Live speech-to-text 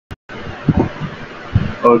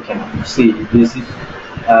Okay, now see,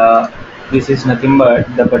 uh, this is nothing but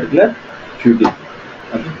the particular QTP.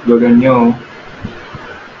 Okay, go to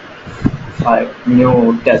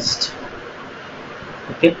new test.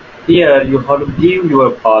 Okay, here you have to give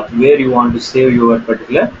your path where you want to save your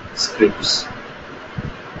particular scripts.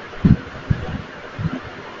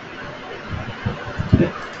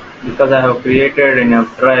 Okay, because I have created in a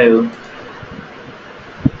drive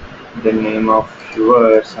the name of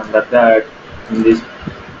yours under that in this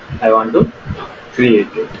I want to create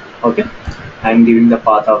it. Okay, I'm giving the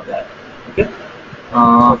path of that. Okay,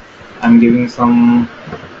 uh, I'm giving some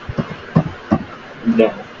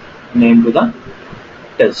demo name to the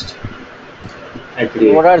test I What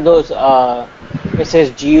create. are those? It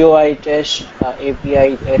says GUI test,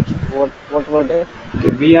 API test. What were they?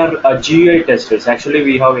 We are GUI testers. Actually,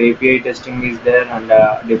 we have API testing is there and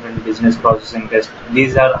different business processing test.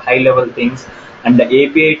 These are high level things, and the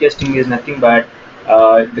API testing is nothing but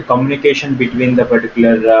the communication between the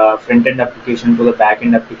particular front end application to the back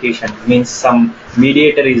end application. Means some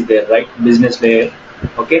mediator is there, right? Business layer.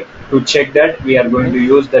 Okay, to check that we are going Hmm. to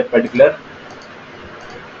use that particular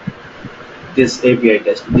this API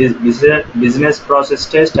test. This business process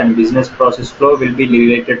test and business process flow will be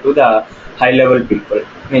related to the high level people.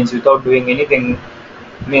 Means without doing anything,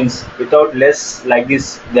 means without less like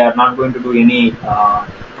this, they are not going to do any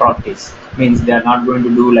practice. Means they are not going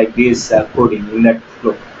to do like this coding in that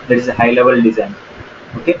flow. That is a high level design.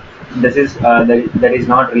 Okay, this is that is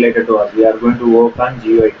not related to us. We are going to work on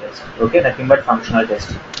GUI test. Okay, nothing but functional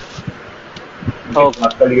testing. Okay, Okay.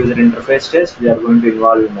 local user interface test, we are going to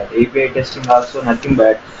involve in that. API testing also nothing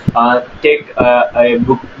but take a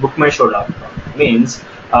bookmyshow.com means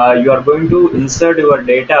you are going to insert your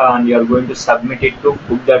data and you are going to submit it to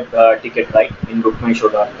book that ticket right in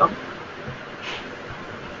bookmyshow.com.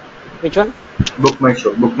 Which one?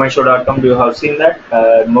 Bookmyshow.com. Do you have seen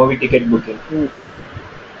that movie ticket booking?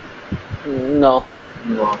 Mm, no.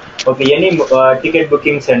 No. Okay, any ticket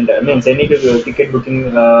booking center means any ticket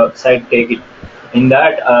booking site take it. In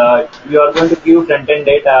that, you are going to give front-end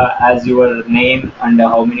data as your name and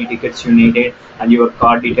how many tickets you needed and your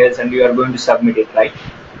card details, and you are going to submit it, right?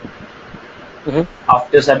 Hmm.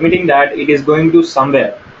 After submitting that, it is going to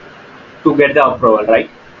somewhere to get the approval, right?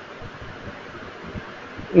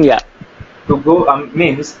 Yeah. To go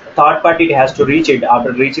means third party it has to reach it.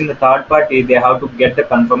 After reaching the third party, they have to get the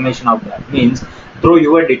confirmation of that. Means through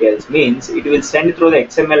your details. Means it will send through the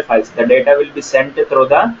XML files. The data will be sent through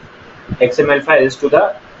the XML files to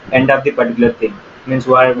the end of the particular thing. Means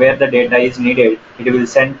where the data is needed, it will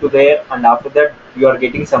send to there, and after that you are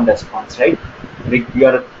getting some response, right? You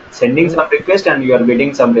are sending Hmm. some request and you are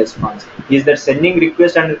getting some response. Is that sending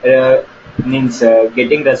request and means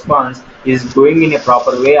getting response is going in a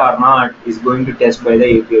proper way or not is going to test by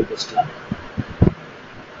the API testing.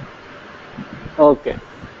 Okay.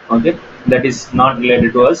 Okay, that is not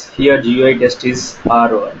related to us. Here GUI test is our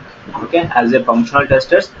work. Okay, as a functional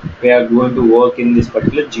testers, we are going to work in this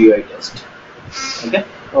particular GUI test. Okay,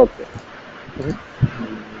 Okay. Hmm.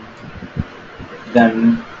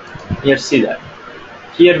 then here see that.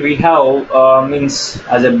 Here we have means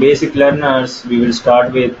as a basic learners, we will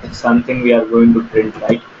start with something we are going to print,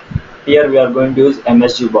 right? Here we are going to use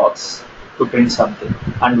MSG box to print something.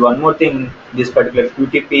 And one more thing, this particular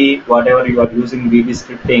QTP, whatever you are using VB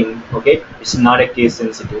scripting, okay, it's not a case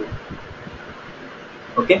sensitive.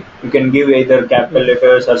 Okay, you can give either capital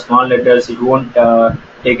letters or small letters. It won't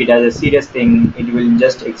take it as a serious thing. It will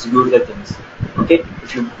just execute the things. Okay,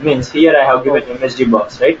 if you means here I have given Okay. MSG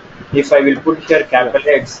box, right? If I will put here Yeah. capital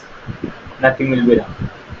X, nothing will be done.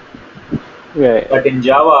 Yeah. Yeah. But in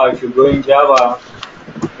Java, if you go in Java,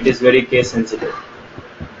 it is very case sensitive.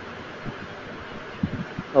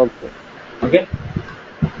 Okay. Okay,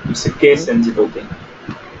 it's a case Hmm. sensitive thing.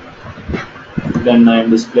 Then I am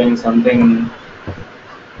displaying something.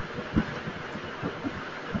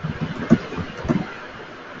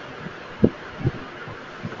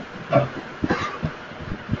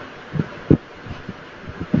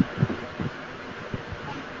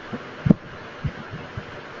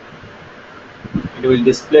 It will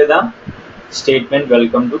display the statement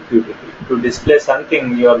welcome to QTP. To display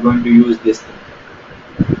something, you are going to use this thing,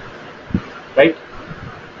 right?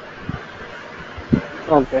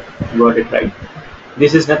 Okay. Got it right.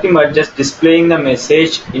 This is nothing but just displaying the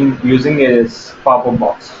message in using a pop-up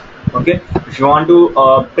box. Okay, if you want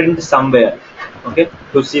to print somewhere, okay,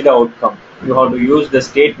 to see the outcome, you have to use the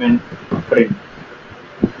statement print.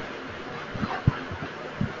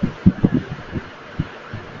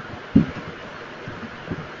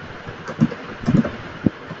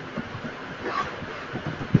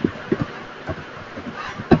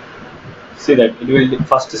 See that it will,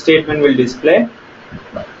 first statement will display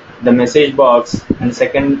the message box, and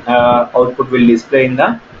second output will display in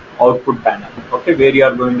the output panel. Okay, where you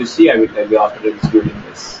are going to see, I will tell you after executing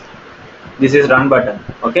this. This is run button.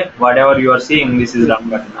 Okay, whatever you are seeing, this is run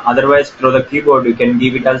button. Otherwise, through the keyboard you can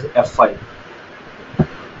give it as F5.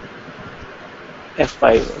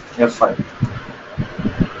 F5.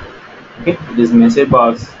 Okay, it is message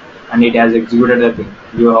box and it has executed the thing.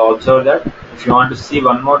 You have observed that. If you want to see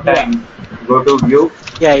one more time, go to view.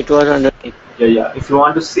 Yeah, it was under. Yeah. If you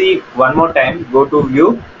want to see one more time, go to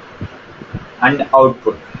view and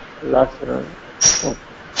output. Last run. Oh.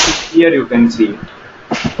 Here you can see it.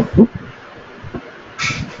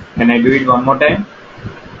 Can I do it one more time?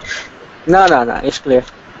 No, it's clear.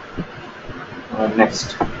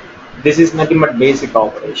 Next. This is nothing but basic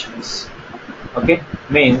operations. Okay,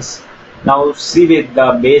 means now see with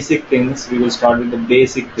the basic things. We will start with the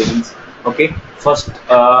basic things. Okay, first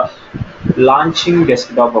launching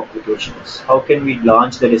desktop applications. How can we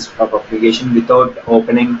launch the desktop application without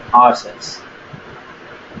opening ourselves?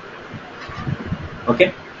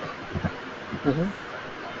 Okay.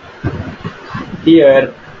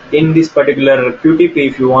 Here in this particular QTP,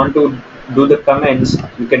 if you want to do the comments,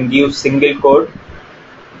 you can give single code.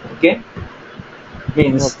 Okay,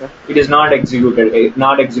 means it is not executed,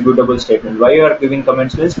 not executable statement. Why you are giving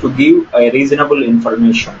comments means to give a reasonable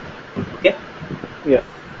information. Okay. Yeah.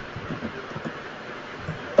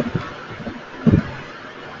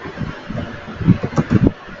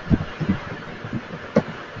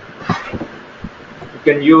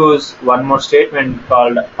 You can use one more statement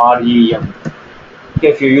called REM. Okay,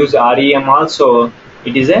 if you use REM also,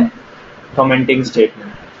 it is a commenting statement.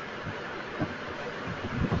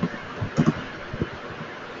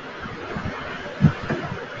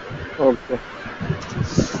 Okay.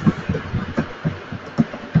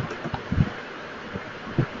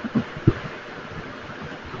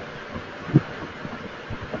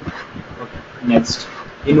 Next,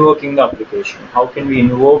 invoking the application. How can we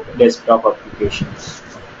invoke desktop applications?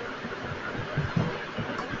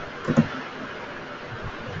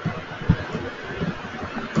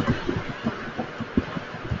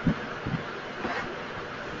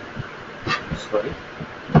 Sorry.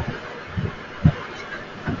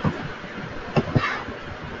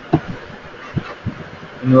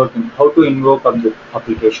 Invoking. How to invoke the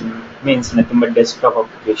application means nothing but desktop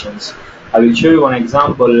applications. I will show you one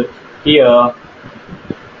example here.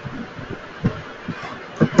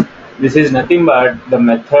 This is nothing but the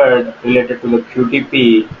method related to the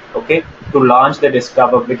QTP. Okay, to launch the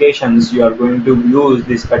desktop applications, you are going to use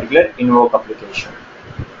this particular invoke application.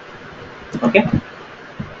 Okay,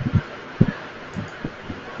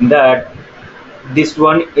 that this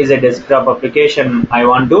one is a desktop application. I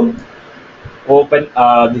want to open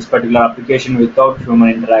this particular application without human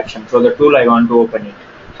interaction. So the tool I want to open it.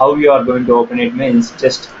 How you are going to open it means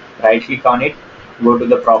just right click on it, go to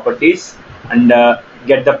the properties and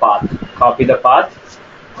get the path, copy the path.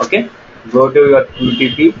 Okay, go to your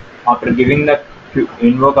QTP. After giving the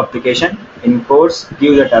invoke application in course,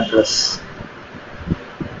 give that address.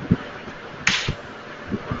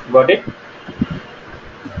 Got it?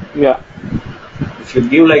 Yeah. If you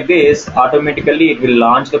give like this, automatically it will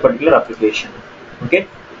launch the particular application. Okay,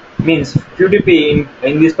 means QTP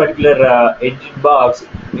in this particular edit box,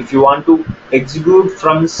 if you want to execute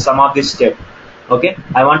from some of this step, okay,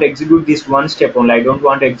 I want to execute this one step only, I don't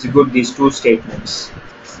want to execute these two statements.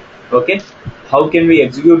 Okay, how can we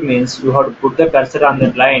execute means you have to put the cursor on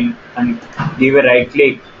that line and give a right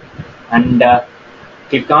click and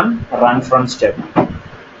click on run from step.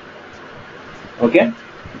 Okay.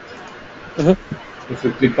 If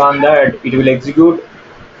you click on that, it will execute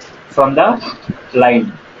from the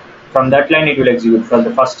line. From that line, it will execute. From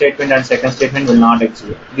the first statement and second statement will not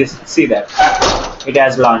execute. This, see that it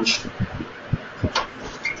has launched.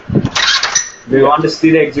 Do you want to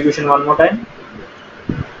see the execution one more time?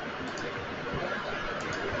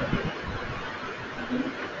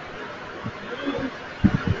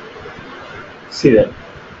 See that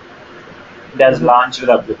it has launched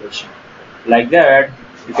the application. Like that,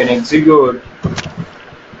 you can execute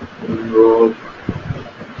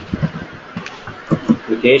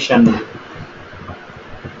application.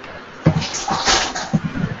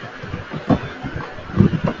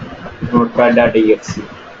 Notepad.exe.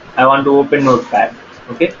 I want to open Notepad.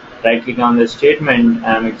 Okay, right click on the statement.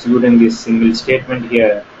 I am executing this single statement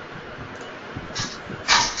here.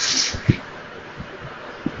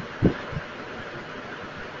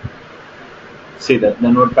 See that the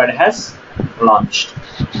Notepad has launched.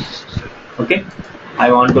 Okay,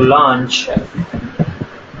 I want to launch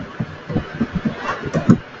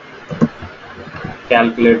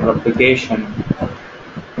calculator application.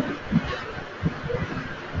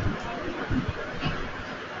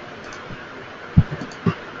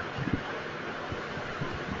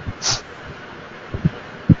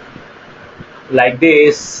 Like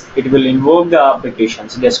this, it will invoke the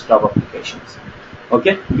applications, desktop applications.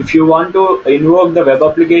 Okay, if you want to invoke the web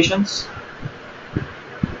applications,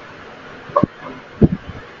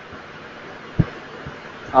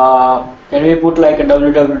 can we put like a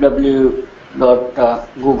www.google.com?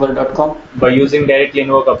 by using directly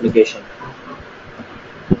invoke application.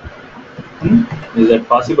 Is that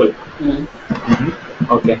possible?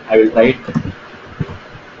 Okay, I will try it.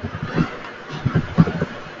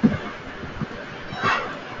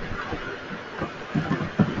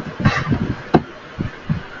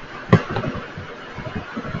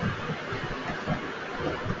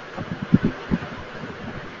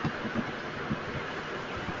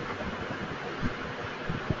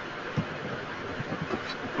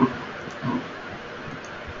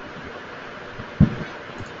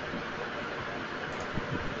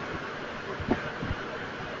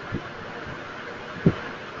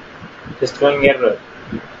 Just showing error.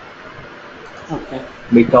 Okay.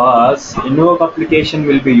 Because invoke application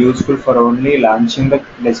will be useful for only launching the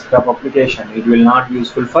desktop application. It will not be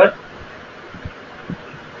useful for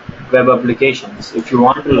web applications. If you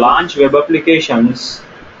want to launch web applications,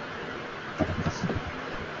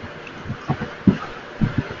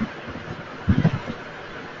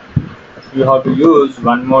 you have to use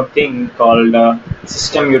one more thing called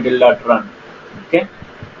system-util.run. Okay.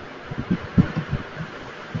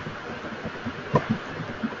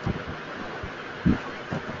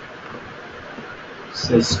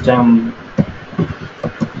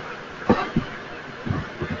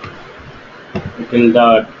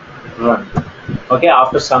 System-util.run. Okay.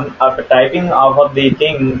 After typing out of the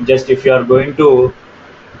thing, just if you are going to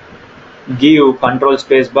give control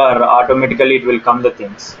space bar, automatically it will come the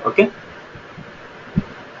things. Okay.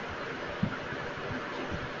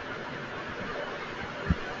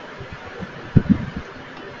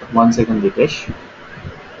 1 second, Ditesh.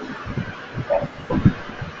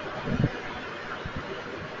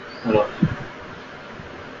 Hello.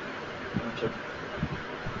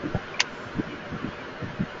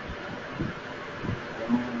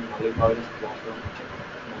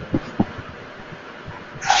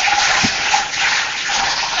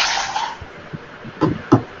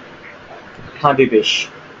 Dipesh.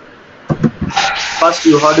 First,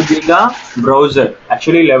 you have to be the browser.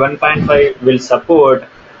 Actually, 11.5 will support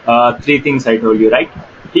 3 things I told you, right?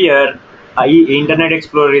 Here, Internet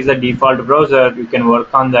Explorer is the default browser. You can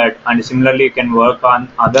work on that, and similarly, you can work on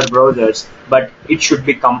other browsers, but it should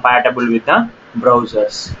be compatible with the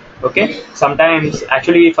browsers. Okay. Sometimes,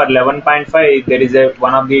 actually, for 11.5, there is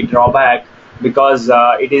one of the drawback because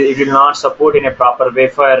it will not support in a proper way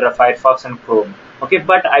for Firefox and Chrome. Okay,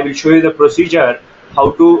 but I will show you the procedure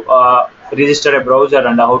how to register a browser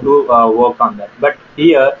and how to work on that. But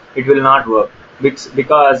here it will not work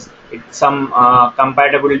because some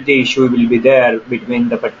compatibility issue will be there between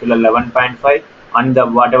the particular 11.5 and the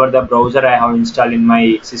whatever the browser I have installed in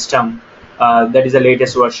my system. That is the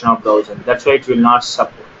latest version of browser. That's why it will not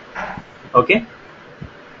support. Okay.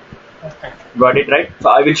 Got it, right? So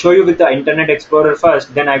I will show you with the Internet Explorer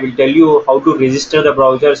first, then I will tell you how to register the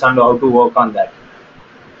browsers and how to work on that.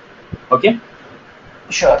 Okay.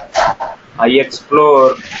 Sure. I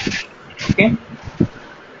explore. Okay.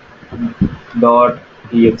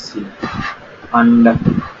 .exe and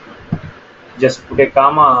just put a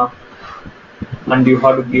comma and you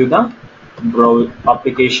have to give the browser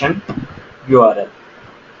application URL.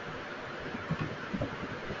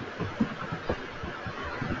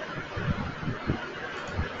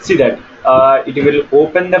 See that it will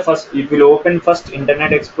open first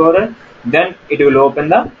Internet Explorer, then it will open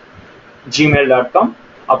the gmail.com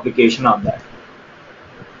application on that.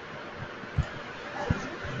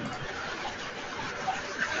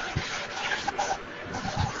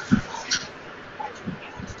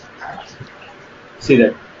 See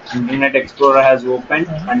that Internet Explorer has opened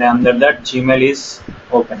and under that Gmail is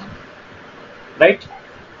open, right?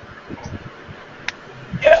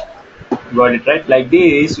 Yeah. Got it, right? Like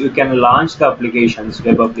this you can launch the applications,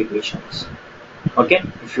 web applications. Okay,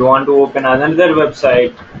 if you want to open another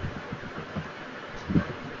website,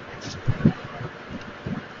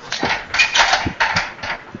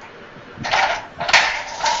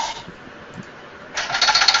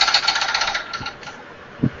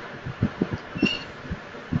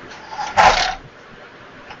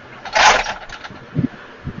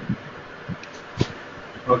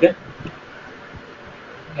 okay,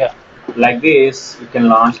 Yeah. like this you can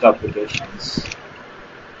launch the applications.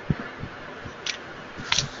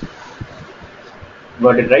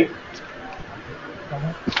 Got it right?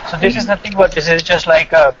 So this is nothing but this is just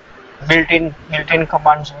like a built-in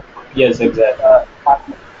commands. Yes, exactly.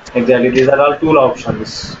 Department. Exactly. These are all tool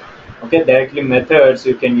options. Okay, directly methods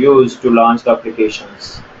you can use to launch the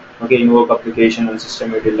applications. Okay, invoke application and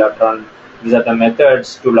system util run. These are the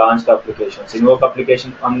methods to launch the applications. Invoke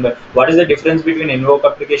application on the, what is the difference between invoke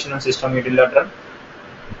application and system util run?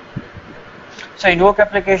 So invoke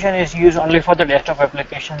application is used only for the desktop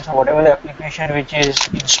application. So whatever the application which is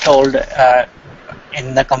installed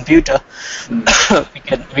in the computer,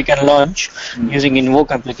 we can launch using invoke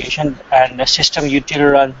application, and the system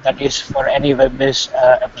util run, that is for any web-based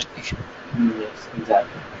application. Yes,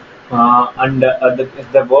 exactly.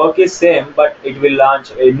 The work is same, but it will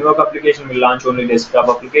launch, invoke application will launch only desktop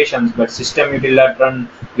applications, but system util run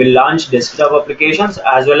will launch desktop applications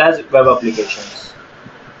as well as web applications.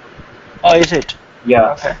 Oh, is it?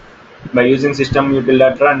 Yeah. Okay. By using system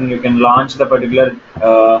util run, you can launch the particular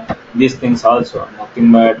these things also.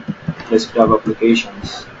 Nothing but desktop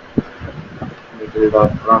applications. Util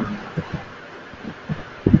run.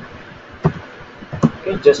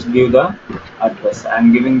 Okay, just give the address. I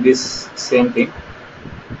am giving this same thing.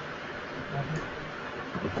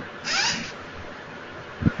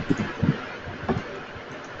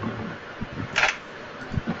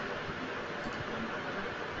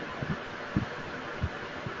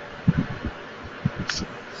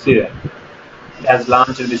 See that it has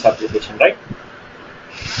launched this application, right?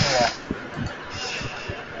 Yeah.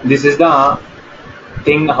 This is the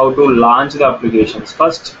thing how to launch the applications.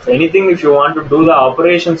 First, anything if you want to do the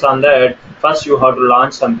operations on that, first you have to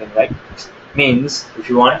launch something, right? Means if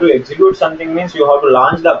you want to execute something, means you have to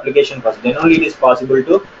launch the application first. Then only it is possible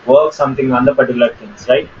to work something on the particular things,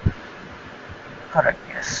 right? Correct.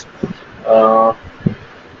 Yes.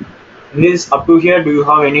 This up to here, do you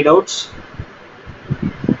have any doubts?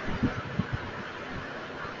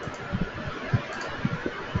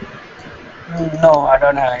 No, I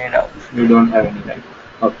don't have any doubt. You don't have any, right?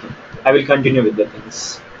 Okay. I will continue with the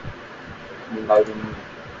things. And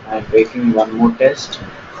I'm making one more test.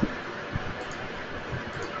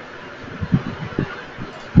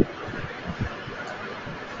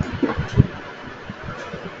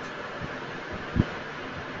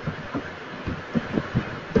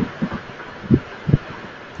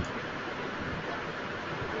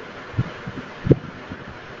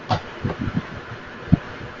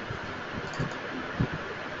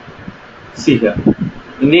 See here,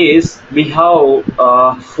 in this we have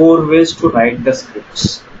 4 ways to write the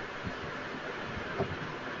scripts.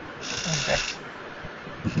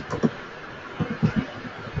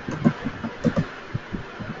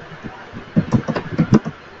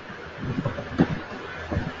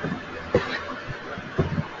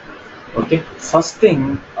 Okay, first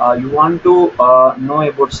thing you want to know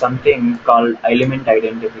about something called element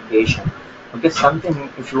identification. Okay, something,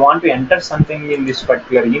 if you want to enter something in this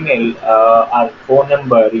particular email or phone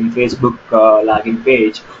number in Facebook login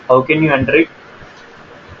page, how can you enter it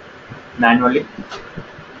manually?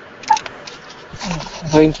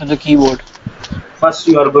 Going to the keyboard. First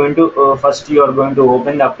you are going to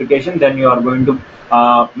open the application, then you are going to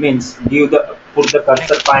means put the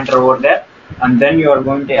cursor pointer over there, and then you are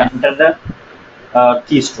going to enter the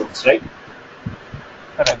keystrokes, right?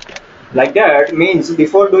 Correct. Like that means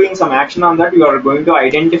before doing some action on that, you are going to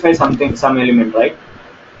identify something, some element, right?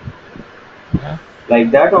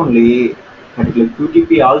 Like that only, particular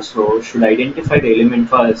QTP also should identify the element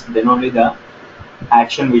first, then only the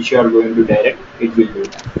action which you are going to direct, it will do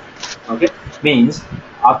that. Okay, means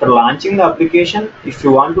after launching the application, if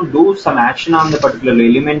you want to do some action on the particular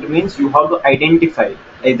element, means you have to identify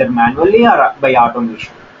either manually or by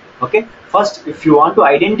automation. Okay, first if you want to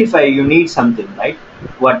identify, you need something, right?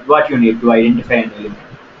 What you need to identify an element?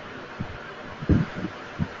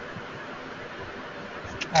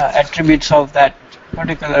 Attributes of that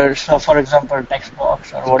particular, so for example text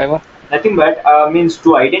box or whatever. Nothing but means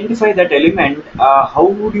to identify that element. How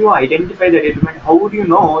would you identify that element? How would you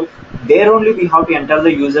know? There only we have to enter the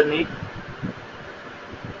username.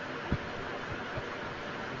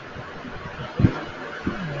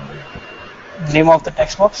 Name of the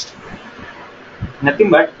text box?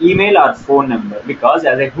 Nothing but email or phone number, because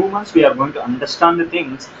as a humans we are going to understand the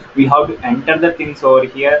things, we have to enter the things over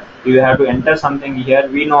here, we have to enter something here,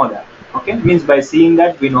 we know that. Okay, means by seeing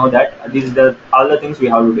that we know that this is the all the things we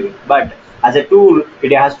have to do. But as a tool,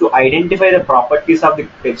 it has to identify the properties of the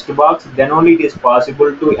text box, then only it is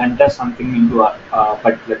possible to enter something into a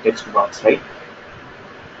particular text box, right?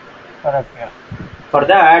 Correct. Yeah. For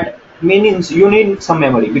that means you need some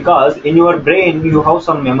memory, because in your brain you have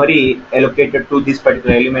some memory allocated to this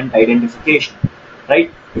particular element identification, right?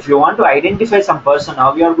 If you want to identify some person,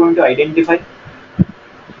 how you are going to identify?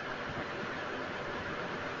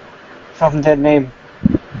 From their name.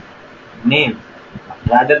 Name.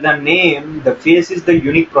 Rather than name, the face is the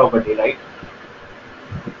unique property, right?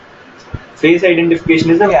 Face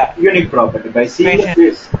identification is a unique property. By seeing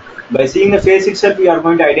the face itself, we are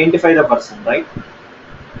going to identify the person, right?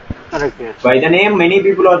 Correct, yes. By the name, many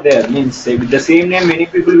people are there. Means with the same name, many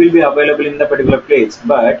people will be available in the particular place.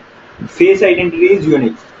 But face identity is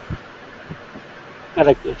unique.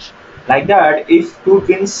 Correct, yes. Like that, if two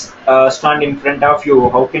twins stand in front of you,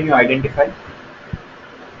 how can you identify?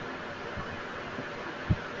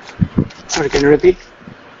 Sorry, can you repeat?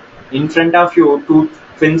 In front of you, two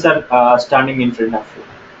twins are standing in front of you.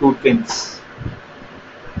 Two twins.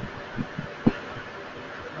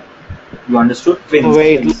 You understood? Twins.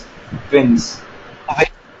 Wait. Twins.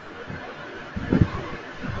 Wait.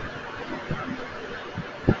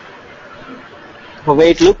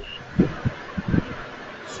 Wait, look.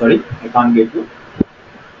 Sorry, I can't get you.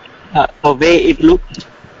 The way it looks.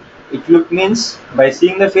 It look means by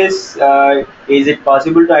seeing the face, is it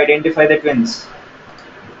possible to identify the twins?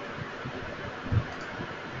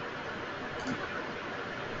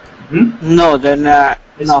 No, then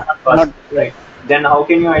no, not right. Then how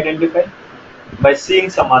can you identify? By seeing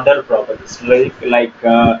some other properties like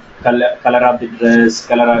color of the dress,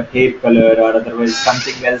 color of hair color, or otherwise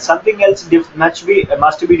something else. Something else must be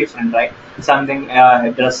different, right? Something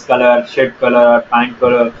dress color, shirt color, or pant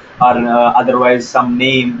color, or otherwise some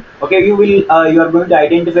name. Okay, you are going to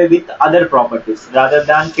identify with other properties rather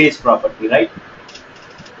than face property, right?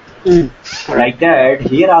 Like that,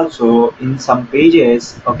 here also in some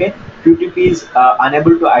pages, okay, QTP is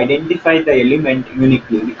unable to identify the element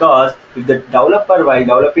uniquely, because if the developer, while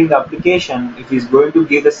developing the application, if he is going to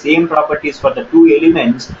give the same properties for the two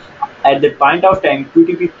elements, at that point of time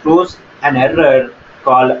QTP throws an error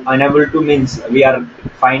called unable to, means we are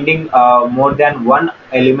finding more than one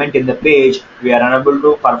element in the page, we are unable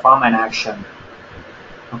to perform an action.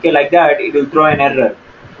 Okay, like that it will throw an error.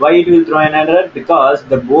 Why it will throw an error? Because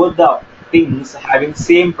both the things having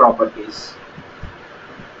same properties.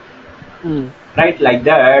 Right, like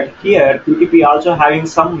that, here QTP also having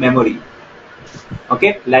some memory.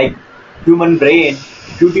 Okay, like human brain,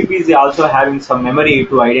 QTP is also having some memory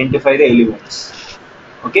to identify the elements.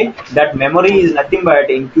 Okay, that memory is nothing but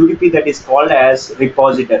in QTP that is called as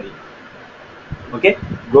repository. Okay,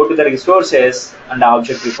 go to the resources and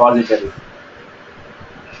object repository.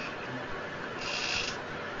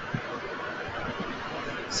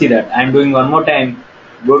 See that I am doing one more time.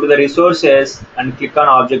 Go to the resources and click on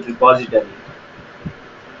object repository.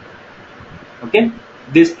 Okay,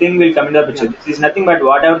 this thing will come in the picture. This is nothing but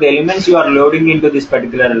whatever the elements you are loading into this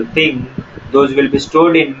particular thing, those will be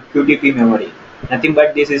stored in QTP memory. Nothing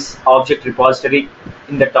but this is object repository.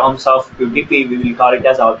 In the terms of QTP, we will call it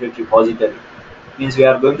as object repository. Means we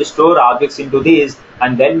are going to store objects into this,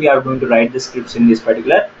 and then we are going to write the scripts in this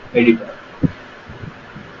particular editor.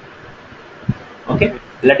 Okay,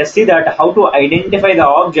 let us see that how to identify the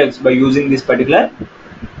objects by using this particular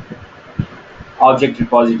object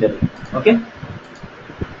repository. Okay.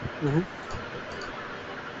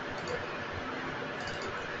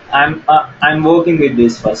 I'm working with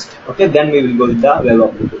this first. Okay, then we will go with the web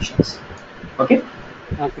applications. Okay.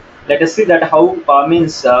 Let us see that how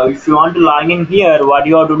means if you want to log in here, what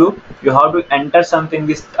you have to do? You have to enter something,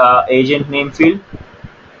 this agent name field.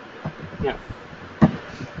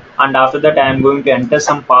 And after that I am going to enter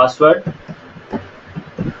some password,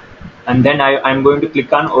 and then I am going to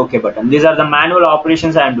click on OK button. These are the manual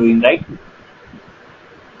operations I am doing, right?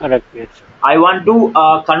 Correct, yes. I want to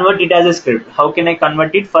convert it as a script. How can I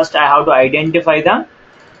convert it? First I have to identify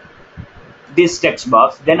this text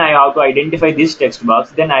box, then I have to identify this text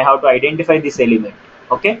box, then I have to identify this element.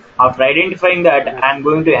 Okay, after identifying that, I am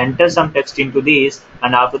going to enter some text into this,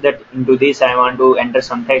 and after that into this I want to enter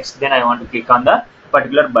some text, then I want to click on the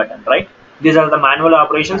particular button, right? These are the manual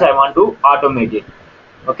operations I want to automate it.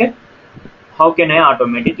 Okay, how can I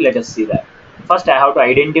automate it? Let us see that. First I have to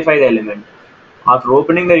identify the element. After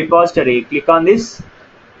opening the repository, click on this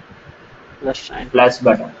plus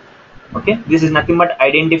button. Okay, this is nothing but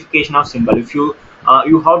identification of symbol. If you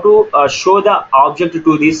have to show the object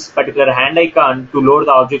to this particular hand icon to load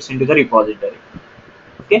the objects into the repository.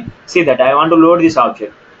 Okay, see that I want to load this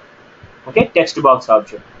object. Okay, text box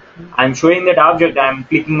object. I am showing that object, I am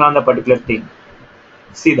clicking on the particular thing.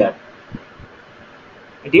 See that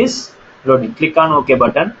it is loading. Click on OK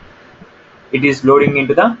button. It is loading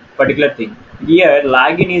into the particular thing. Here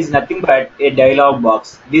login is nothing but a dialog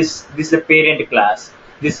box. This is a parent class.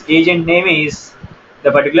 This agent name is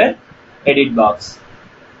the particular edit box.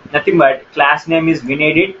 nothing but class name is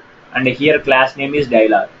winedit, and here class name is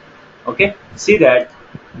dialog. Okay, see that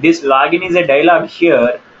this login is a dialog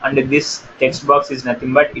here, and this text box is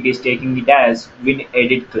nothing but it is taking it as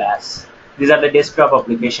winedit class. These are the desktop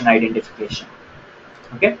application identification.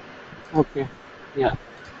 Okay. Okay. Yeah.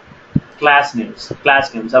 Class names.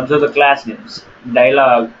 Class names. Observe the class names.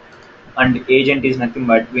 Dialog and agent is nothing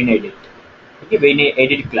but winedit. Okay,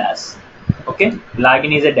 winedit class. Okay.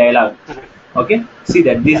 Login is a dialog. Okay. See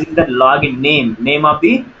that this is the login name of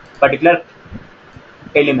the particular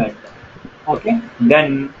element. Okay.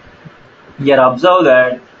 Then here observe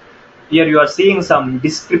that here you are seeing some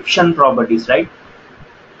description properties, right?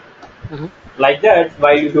 Like that,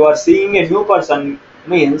 while you are seeing a new person,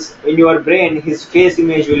 means in your brain his face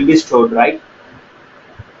image will be stored, right?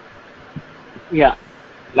 Yeah.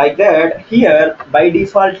 Like that, here by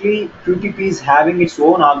defaultly QTP is having its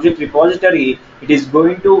own object repository. It is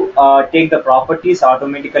going to take the properties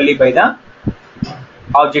automatically by the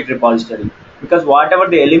object repository, because whatever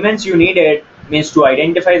the elements you needed means to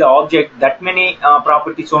identify the object, that many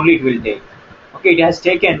properties only it will take. Okay, it has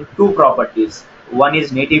taken two properties. One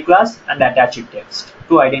is native class and attached text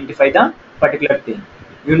to identify the particular thing.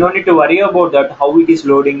 You don't need to worry about that, how it is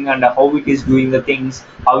loading and how it is doing the things,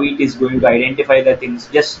 how it is going to identify the things.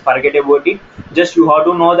 Just forget about it. Just you have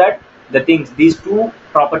to know that the things, these two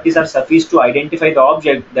properties are sufficient to identify the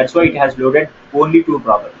object. That's why it has loaded only two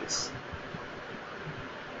properties.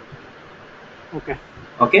 Okay.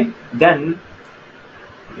 Okay, then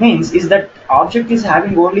means is that object is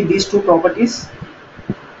having only these two properties?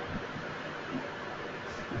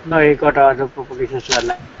 No, you got other propositions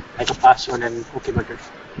like a password and cookie button.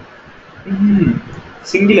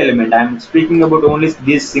 Single element. I am speaking about only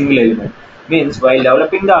this single element. Means while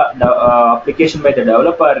developing the application by the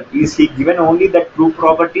developer, is he given only the two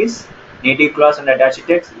properties, native class and attached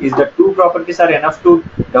text? Is the two properties are enough to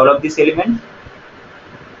develop this element?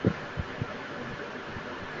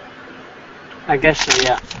 I guess so,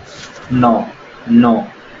 yeah. No.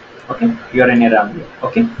 Okay, you are in a wrong way.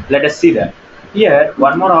 Okay, let us see that. Here,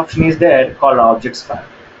 one more option is there called object spy.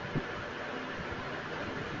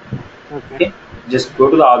 Okay, just go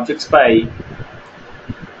to the object spy,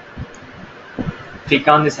 click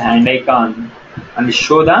on this hand icon and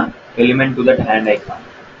show the element to that hand icon.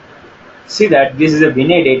 See that this is a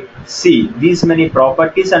winedit. See, these many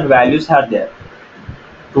properties and values are there.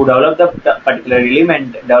 To develop the particular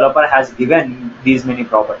element, developer has given these many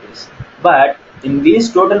properties. But in these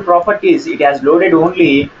total properties, it has loaded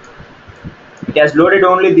only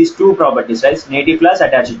these two properties, right? Native class,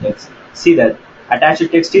 attached text. See that attached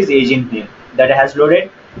text is agent name that has loaded,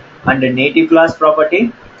 and the native class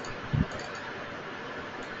property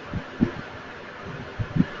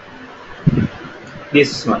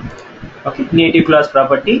this one. Okay, native class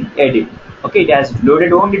property edit. Okay, it has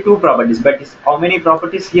loaded only two properties, but how many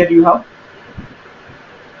properties here you have?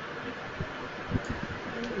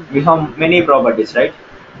 We have many properties, right?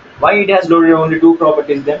 Why it has loaded only two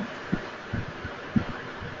properties then?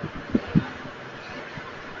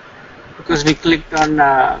 Because we clicked on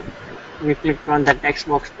the text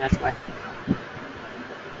box, that's why.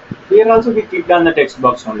 Here also we clicked on the text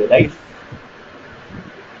box only, right?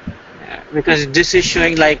 Because this is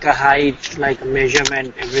showing like a height, like a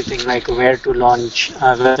measurement, everything, like where to launch,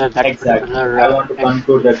 whether that exactly. particular. I want to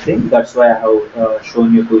conclude that thing. That's why I have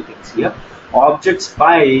shown you two things here. Object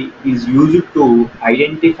spy is used to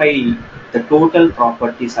identify the total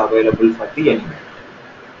properties available for the element.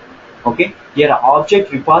 Okay, here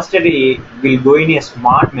object repository will go in a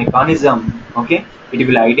smart mechanism. Okay, it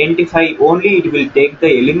will identify only, it will take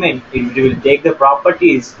the element, it will take the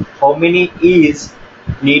properties, how many is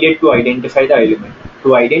needed to identify the element.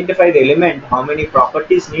 To identify the element, how many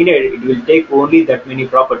properties needed, it will take only that many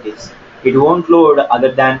properties. It won't load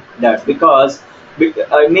other than that, because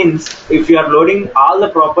means if you are loading all the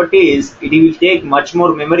properties, it will take much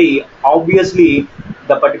more memory. Obviously,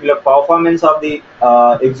 the particular performance of the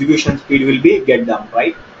execution speed will be get down,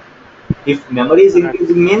 right? If memory is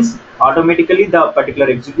increasing, means automatically the particular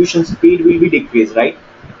execution speed will be decreased, right?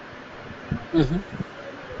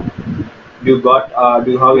 Do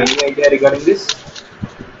you have any idea regarding this?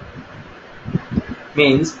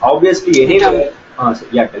 Means obviously anywhere.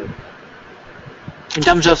 Yeah, tell me. In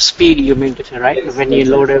terms of speed, you mean to say, right? Yes, when you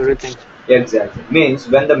load everything. Exactly. Means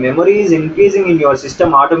when the memory is increasing in your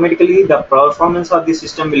system, automatically the performance of the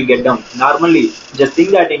system will get down. Normally, just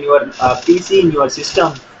think that in your PC, in your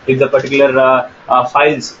system, if the particular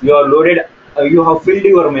files you are loaded, you have filled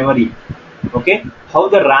your memory. Okay, how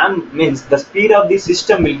the RAM means the speed of the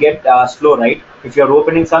system will get slow, right? If you are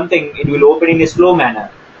opening something, it will open in a slow manner.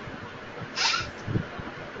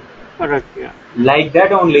 Correct. Yeah. Like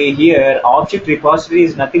that only here, object repository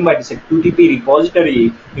is nothing but it's a QTP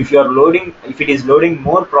repository. If it is loading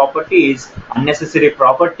more properties, unnecessary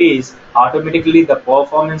properties, automatically the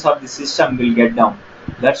performance of the system will get down.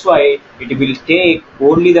 That's why it will take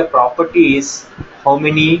only the properties how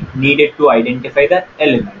many needed to identify the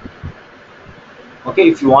element. Okay,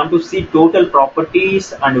 if you want to see total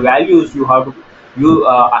properties and values, you have to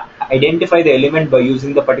identify the element by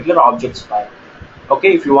using the particular objects file.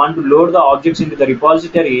 Okay, if you want to load the objects into the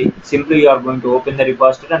repository, simply you are going to open the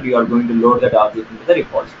repository and you are going to load that object into the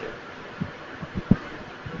repository.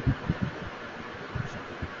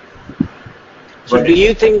 So do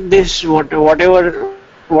you think this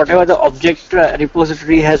whatever the object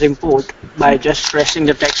repository has import by just pressing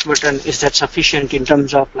the text button, is that sufficient in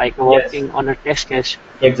terms of like working Yes. on a test case?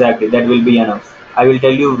 Exactly, that will be enough. I will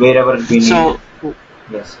tell you wherever we need. So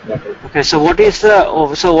Yes, that will. okay, so what is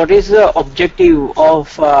the objective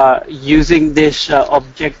of using this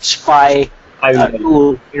object spy I will tell you.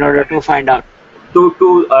 tool in order to find out?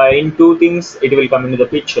 In two things it will come into the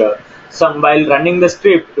picture. Some while running the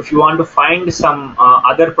script, if you want to find some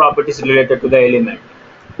other properties related to the element,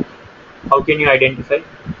 how can you identify?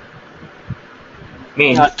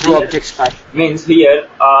 Means Through here, object spy. means here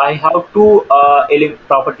I have two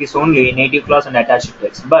properties only, native class and attached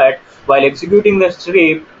text. But while executing the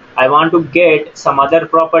script, I want to get some other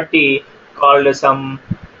property called some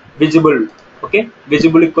visible. Okay,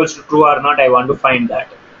 visible equals to true or not. I want to find that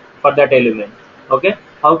for that element. Okay,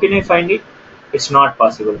 how can I find it? It's not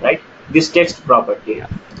possible, right? This text property. Yeah.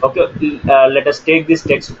 Okay, let us take this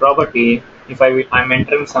text property. If I'm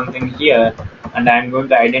entering something here and I'm going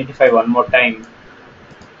to identify one more time.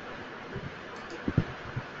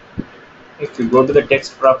 If you go to the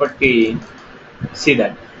text property, see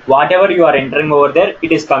that whatever you are entering over there,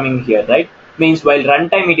 it is coming here, right? Means while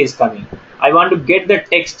runtime it is coming. I want to get the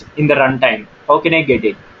text in the runtime. How can I get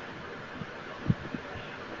it?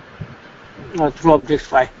 Through object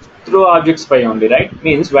spy. Through object spy only, right?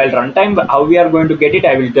 Means while runtime, how we are going to get it,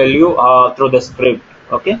 I will tell you through the script.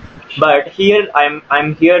 Okay, but here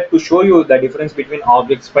I'm here to show you the difference between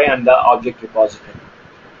object spy and the object repository.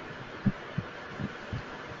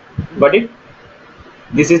 Got it?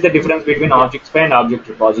 This is the difference between object spy and object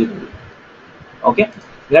repository. Okay,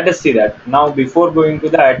 let us see that. Now before going to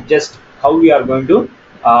that, just how we are going to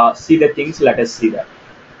see the things, let us see that.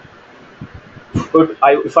 But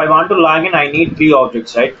if I want to log in, I need three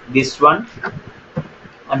objects, right? This one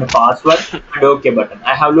and the password and OK button.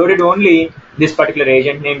 I have loaded only this particular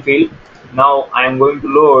agent name field. Now I am going to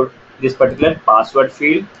load this particular password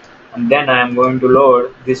field, and then I am going to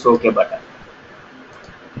load this OK button.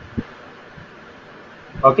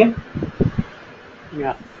 Okay,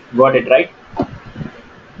 Yeah. got it, right?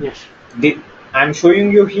 Yes. I am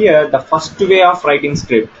showing you here the first way of writing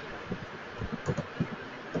script.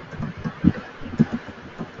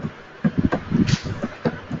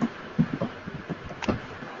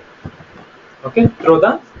 Okay, through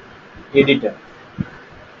the editor.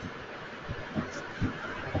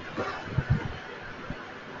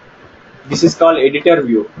 This is called editor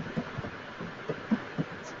view.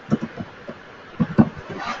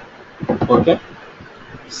 Okay,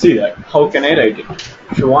 see that. How can I write it?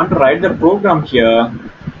 If you want to write the program here,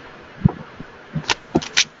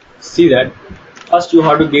 see that first you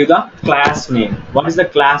have to give the class name. What is the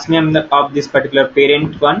class name of this particular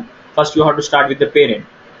parent one? First you have to start with the parent.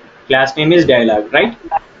 Class name is dialog, right?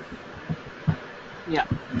 Yeah.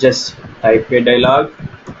 Just type a dialog.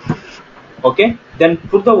 Okay, then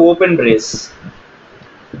put the open brace.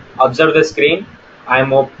 Observe the screen. I'm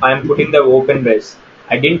putting the open brace.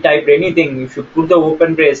 I didn't type anything. If you put the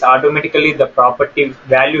open brace, automatically the property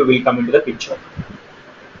value will come into the picture.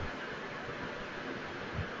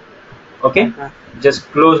 Okay, just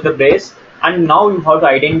close the brace, and now you have to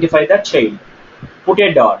identify the child. Put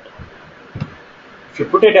a dot. If you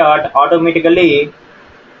put a dot, automatically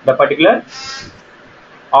the particular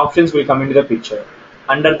options will come into the picture.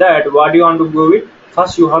 Under that, what do you want to do with?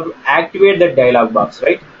 First you have to activate the dialog box,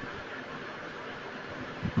 right?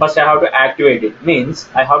 First I have to activate it. Means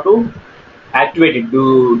I have to activate it.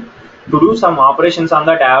 To do some operations on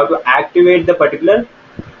that, I have to activate the particular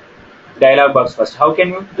dialog box first. How can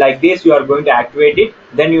you? Like this, you are going to activate it.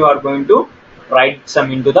 Then you are going to write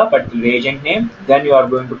some into the particular agent name. Then you are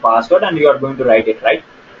going to password, and you are going to write it, right?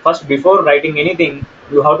 First, before writing anything,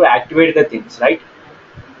 you have to activate the things, right?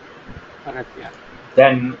 Correct. Yeah.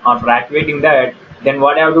 Then after activating that, then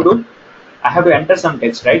what I have to do? I have to enter some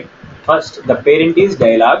text, right? First, the parent is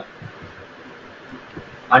dialog.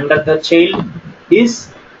 Under the child is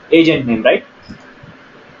agent name, right?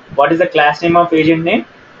 What is the class name of agent name?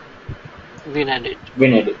 WinEdit.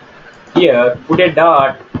 WinEdit. Here, put a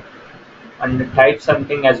dot and type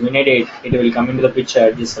something as WinEdit. It will come into the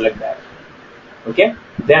picture. Just select that. Okay.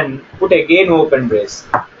 Then put again open brace.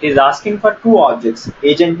 It is asking for two objects,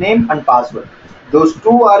 agent name and password. Those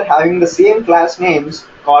two are having the same class names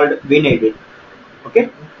called WinEdit. Okay,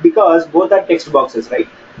 because both are text boxes, right?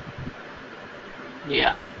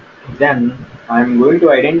 Yeah. Then I'm going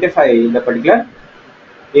to identify the particular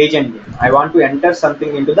agent name. I want to enter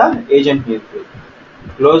something into the agent name field.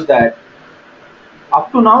 Close that.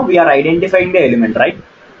 Up to now we are identifying the element, right?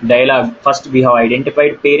 Dialog. First we have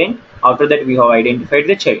identified parent. After that we have identified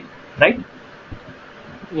the child, right?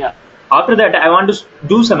 Yeah. After that I want to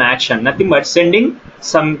do some action. Nothing but sending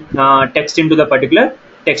some text into the particular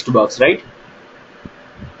text box, right?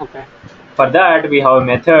 Okay. For that we have a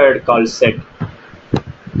method called set.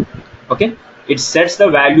 Okay, it sets the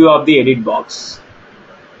value of the edit box.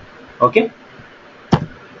 Okay,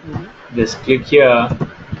 just click here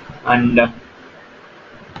and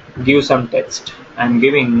give some text. I'm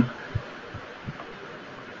giving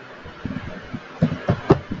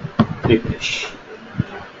Dipesh.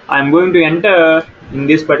 I'm going to enter in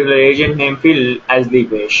this particular agent name field as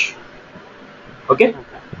Dipesh. Okay,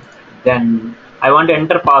 then I want to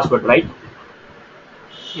enter password, right?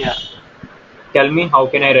 Yeah. Tell me, how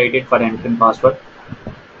can I write it for entering password?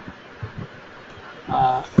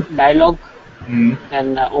 Dialog,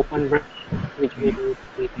 then open bracket, which we do,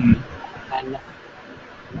 and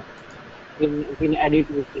WinEdit,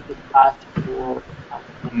 which is class for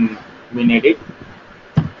WinEdit.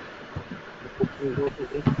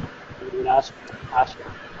 Last password.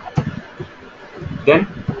 Then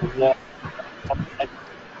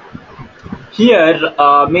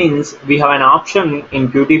here means we have an option in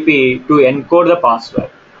QTP to encode the password.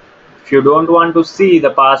 If you don't want to see the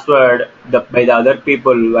password by the other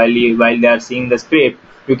people while they are seeing the script,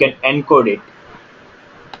 you can encode it.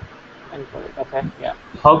 Encode it. Okay. Yeah.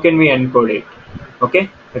 How can we encode it? Okay.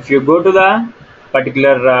 If you go to the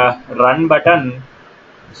particular run button,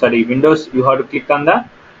 sorry, Windows, you have to click on the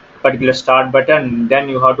particular start button. Then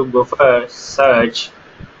you have to go for search.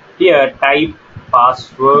 Here, type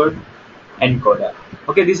password encoder.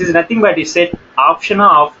 Okay, this is nothing but it's an option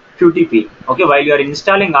of QTP. Okay, while you are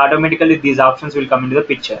installing, automatically these options will come into the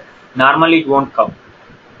picture. Normally it won't come.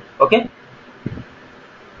 Okay.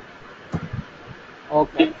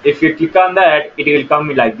 Okay. If you click on that, it will come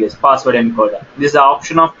like this, password encoder. This is the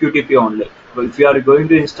option of QTP only. If you are going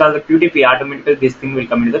to install the QTP, automatically this thing will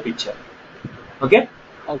come into the picture. Okay.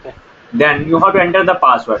 Okay. Then you have to enter the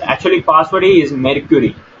password. Actually, password is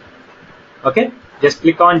Mercury. Okay. Just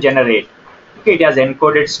click on generate. Okay, it has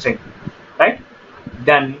encoded string, right?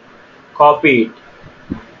 Then copy it.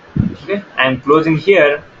 Okay, I'm closing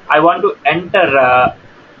here. I want to enter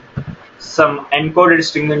some encoded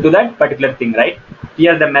string into that particular thing, right?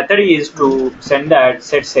 Here the method is to send that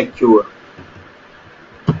set secure.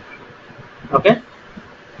 Okay,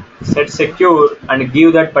 set secure and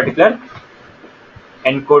give that particular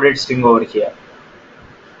encoded string over here.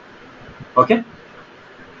 Okay.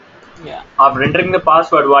 Yeah. After entering the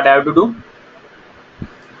password, what I have to do?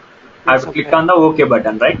 I have to click on the OK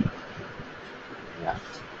button, right? Yeah.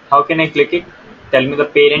 How can I click it? Tell me the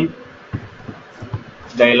parent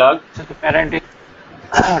dialog. So the parent is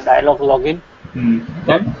dialog login.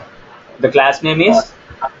 Then the class name is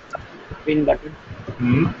Pin button.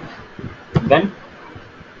 Then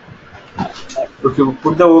if you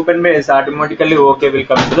put the open brace, automatically OK will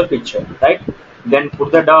come to the picture, right? Then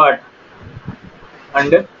put the dot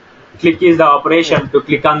and click is the operation to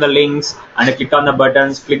click on the links and click on the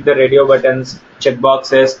buttons, click the radio buttons, check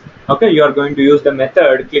boxes. Okay, you are going to use the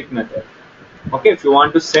method click method. Okay, if you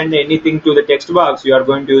want to send anything to the text box, you are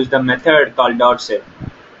going to use the method called dot set.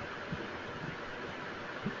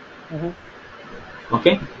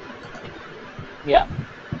 Okay. Yeah.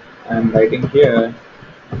 I am writing here.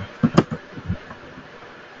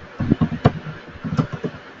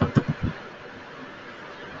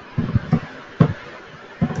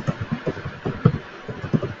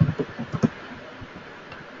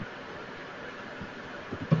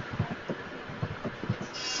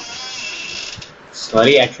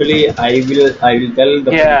 Sorry, actually, I will tell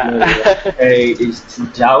the it's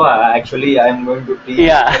Java. Actually, I am going to teach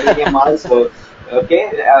him also. Okay,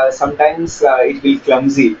 sometimes it will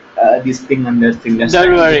clumsy this thing and that thing.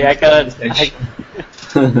 Don't worry, I can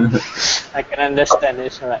I can understand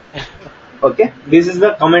it. Right. Okay, this is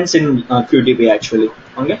the comments in QTP actually.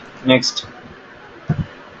 Okay, next.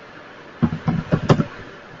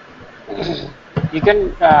 You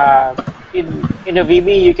can in a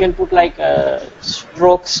VB you can put like a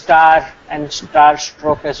stroke star and star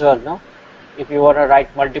stroke as well, no? If you want to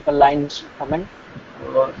write multiple lines comment.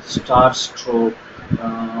 Star stroke.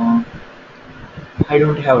 Uh, I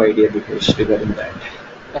don't have idea because regarding that.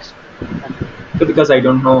 Yes. So because I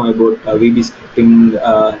don't know about VB scripting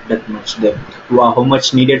that much depth. How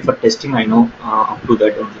much needed for testing I know up to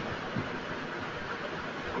that only.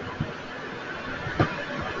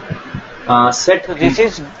 Set. So this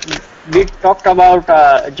is, we talked about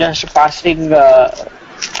just passing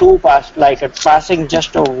two pass, like passing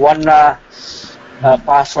just one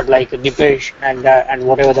password like Dipesh and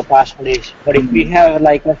whatever the password is. But if we have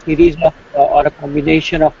like a series of or a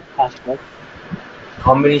combination of passwords.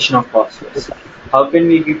 Combination of passwords. How can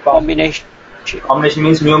we give combination? Combination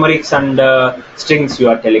means numerics and strings you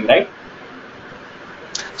are telling, right?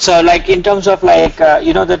 So like in terms of like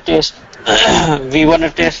you know the test, we want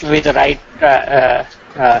to test with the right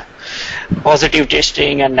positive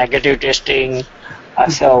testing and negative testing.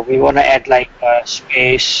 So we want to add like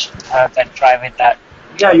space, then try with that.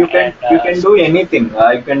 Yeah, you can do anything.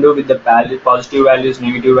 You can do with the positive values,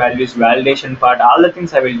 negative values, validation part. All the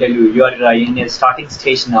things I will tell you. You are in a starting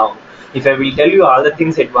stage now. If I will tell you all the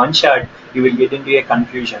things at one shot, you will get into a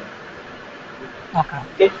confusion.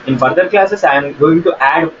 Okay. In further classes, I am going to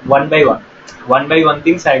add one by one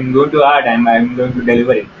things I am going to add. I am going to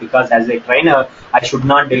deliver it, because as a trainer, I should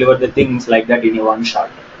not deliver the things like that in a one shot.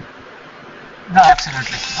 No,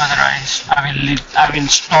 absolutely. Otherwise, I will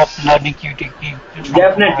stop learning QTP.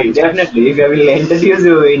 Definitely. If I will introduce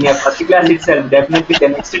you in your first class itself, definitely the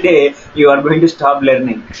next day you are going to stop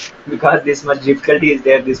learning, because this much difficulty is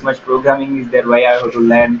there, this much programming is there. Why I have to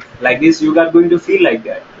learn like this? You are going to feel like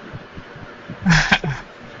that.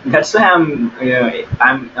 That's why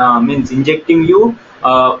I'm means injecting you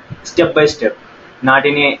step by step, not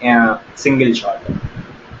in a single shot.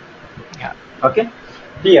 Yeah. Okay.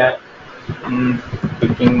 Here.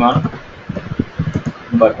 Clicking on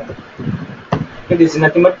button. Okay, this is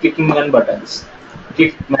nothing but clicking on buttons.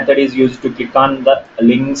 Click method is used to click on the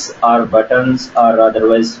links or buttons, or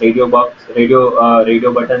otherwise radio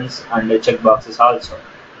buttons and check boxes also.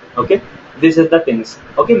 Okay, these are the things.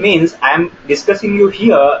 Okay, means I am discussing you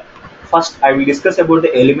here. First, I will discuss about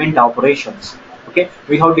the element operations. Okay,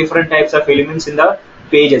 we have different types of elements in the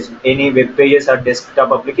pages. Any web pages or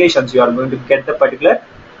desktop applications, you are going to get the particular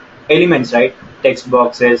elements, right? Text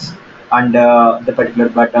boxes and the particular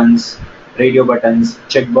buttons, radio buttons,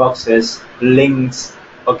 check boxes, links.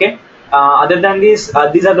 Okay. Other than this,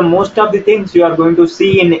 these are the most of the things you are going to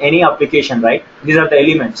see in any application, right? These are the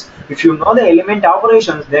elements. If you know the element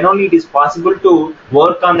operations, then only it is possible to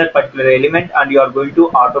work on that particular element, and you are going to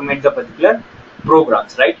automate the particular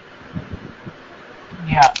programs, right?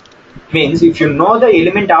 Yeah. Means if you know the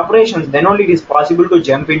element operations, then only it is possible to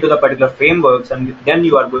jump into the particular frameworks, and then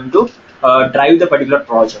you are going to drive the particular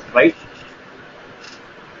project, right?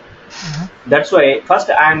 That's why first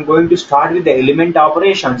I am going to start with the element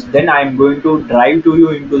operations, then I am going to drive to you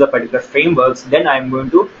into the particular frameworks, then I am going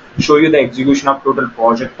to show you the execution of total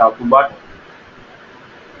project top to bottom.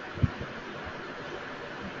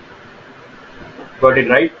 Got it,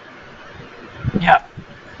 right? Yeah.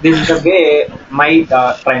 This is the way my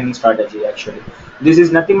training strategy actually. This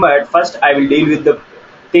is nothing but first I will deal with the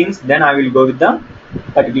things, then I will go with the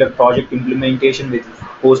particular project implementation with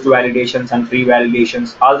post validations and pre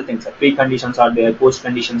validations. All the things, pre conditions are there, post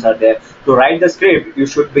conditions are there. To write the script, you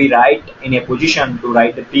should be right in a position to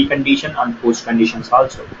write the pre condition and post conditions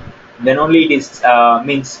also. Then only it is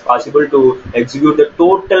means possible to execute the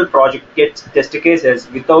total project test cases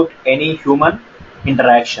without any human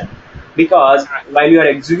interaction. Because while you are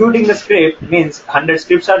executing the script, means 100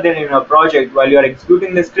 scripts are there in your project. While you are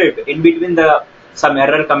executing the script, in between some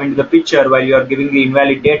error come into the picture while you are giving the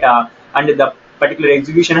invalid data, and the particular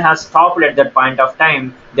execution has stopped at that point of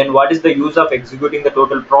time, then what is the use of executing the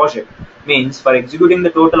total project? Means for executing the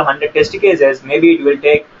total 100 test cases, maybe it will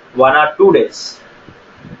take 1 or 2 days.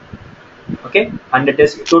 Okay, 100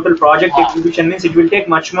 test total project execution means it will take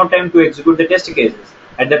much more time to execute the test cases.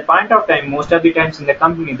 At that point of time, most of the times in the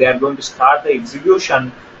company, they are going to start the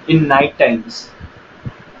execution in night times.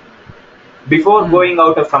 Before going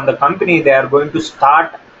out from the company, they are going to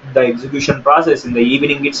start the execution process in the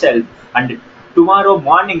evening itself, and tomorrow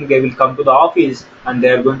morning they will come to the office and they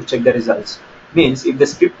are going to check the results. Means if the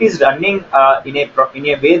script is running in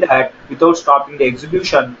a way that without stopping the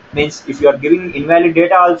execution, means if you are giving invalid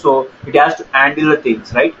data also, it has to handle the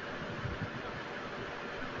things, right?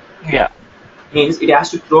 Yeah. Means it has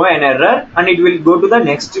to throw an error and it will go to the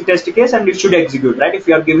next test case and it should execute, right? If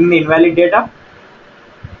you are giving the invalid data.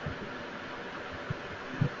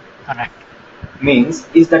 Correct. Means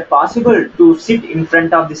is that possible to sit in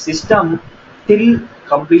front of the system till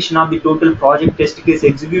completion of the total project test case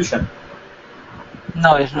execution?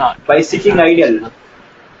 No, it's not. By sitting idle.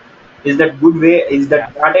 Is that good way? Is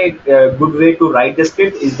that not a good way to write the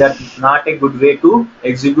script? Is that not a good way to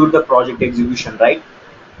execute the project execution, right?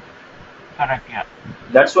 Correct. Yeah.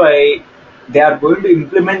 That's why they are going to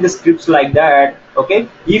implement the scripts like that. Okay,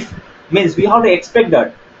 if means we have to expect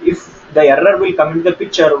that if the error will come into the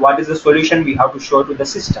picture, what is the solution we have to show to the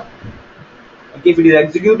system? Okay, if it is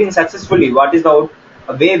executing successfully, what is the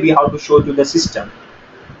way we have to show to the system?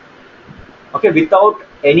 Okay, without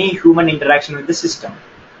any human interaction with the system,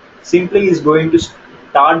 simply is going to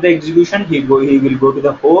start the execution. He will go to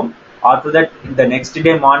the home. After that, the next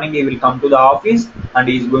day morning he will come to the office and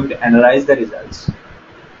he is going to analyze the results.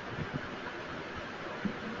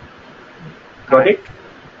 Got it?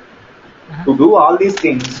 To do all these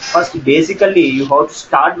things, first basically you have to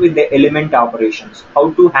start with the element operations.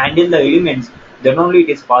 How to handle the elements, then only it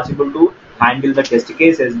is possible to handle the test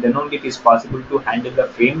cases, then only it is possible to handle the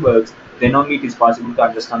frameworks, then only it is possible to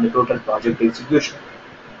understand the total project execution.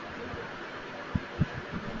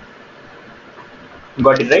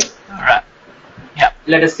 Got it, right? Right. Yeah.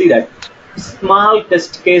 Let us see that. Small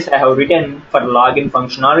test case I have written for login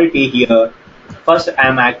functionality here. First, I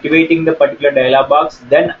am activating the particular dialog box.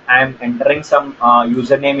 Then I am entering some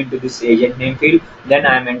username into this agent name field. Then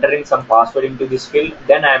I am entering some password into this field.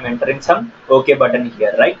 Then I am entering some OK button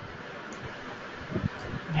here, right?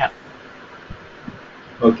 Yeah.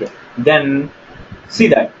 Okay. Then see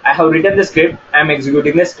that I have written the script. I am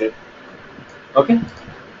executing the script. Okay.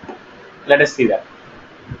 Let us see that.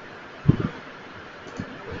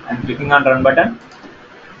 I am clicking on run button.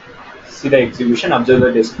 See the execution. Observe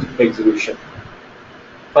the execution.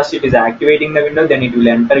 First it is activating the window, then it will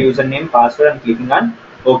enter username, password and clicking on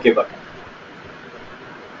OK button.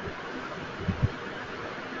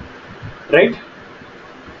 Right?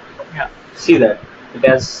 Yeah. See that it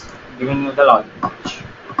has given you the login page.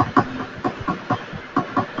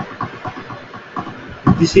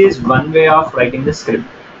 This is one way of writing the script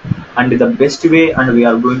and the best way, and we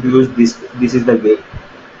are going to use this. This is the way.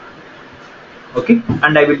 Okay,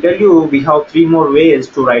 and I will tell you we have 3 more ways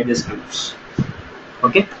to write the scripts.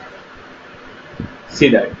 Okay, see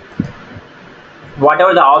that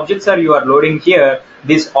whatever the objects are you are loading here,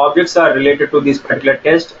 these objects are related to this particular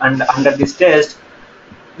test, and under this test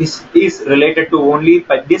this is related to only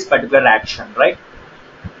this particular action, right?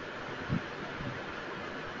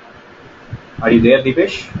 Are you there,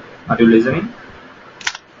 Dipesh? Are you listening?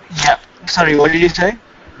 Yeah. Sorry, what did you say?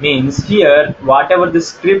 Means here whatever the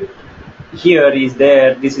script here is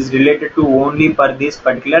there, this is related to only for this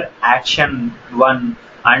particular action 1,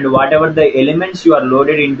 and whatever the elements you are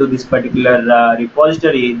loaded into this particular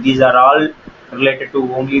repository, these are all related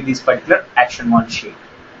to only this particular action 1 sheet.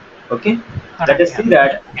 Okay, let us see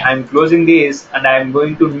that. I am closing this and I am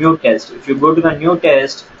going to new test. If you go to the new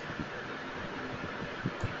test,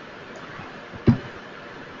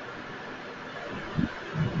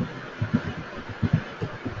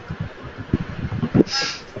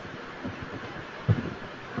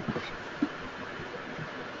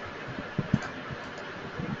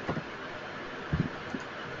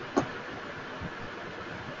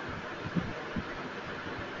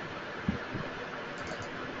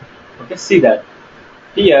 okay, see that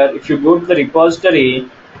here if you go to the repository,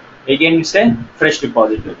 again it's a fresh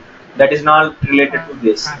repository that is not related to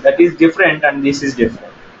this, that is different, and this is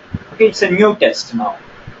different. Okay, it's a new test now.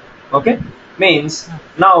 Okay, means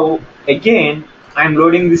now again I am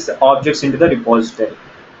loading these objects into the repository.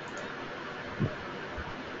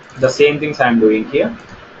 The same things I am doing here.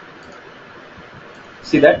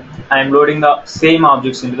 See that I am loading the same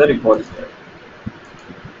objects into the repository.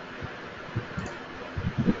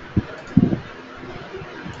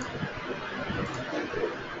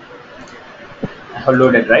 I have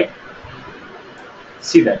loaded, right?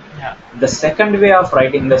 See that. Yeah. The second way of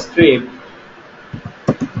writing the script,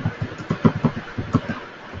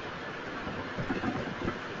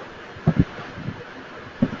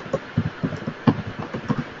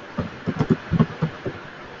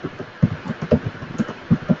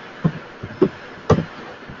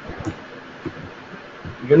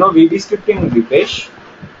 you know VB scripting, Dipesh?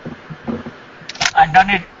 I've done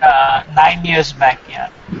it 9 years back. Yeah.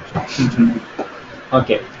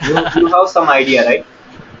 Okay, you have some idea, right?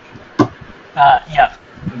 Yeah.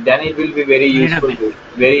 Then it will be very useful,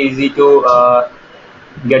 very easy to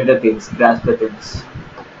get the things, grasp the things.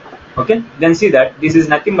 Okay, then see that this is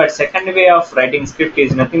nothing but second way of writing script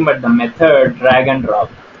is nothing but the method drag and drop.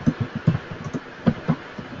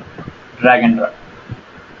 Drag and drop.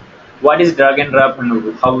 What is drag and drop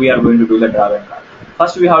and how we are going to do the drag and drop?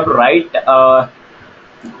 First we have to write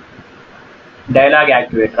dialog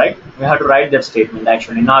activate, right? We have to write that statement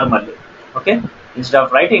actually normally. Okay, instead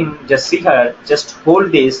of writing, just see here, just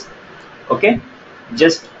hold this Okay,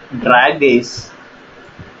 just drag this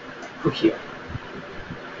to here.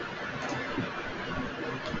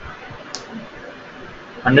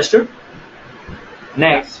 Understood?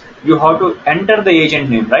 Next, you have to enter the agent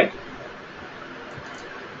name, right?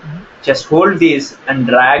 Just hold this and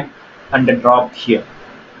drag and drop here.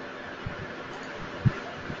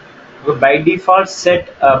 By default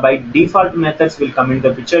by default methods will come in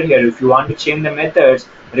the picture here. If you want to change the methods,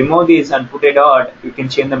 remove this and put a dot. You can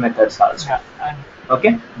change the methods also. Yeah.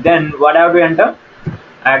 Okay. Then what I have to enter?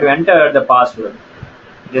 I have to enter the password.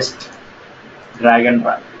 Just drag and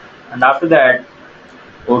drop, and after that,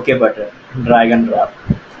 OK button. Drag and drop.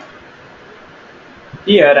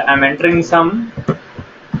 Here I'm entering some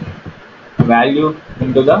value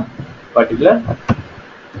into the particular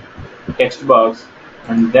text box,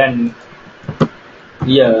 and then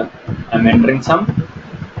here I'm entering some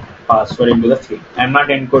password into the field. I'm not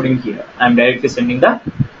encoding here. I'm directly sending the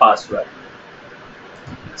password.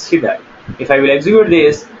 See that? If I will execute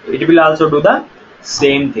this, it will also do the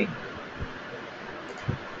same thing.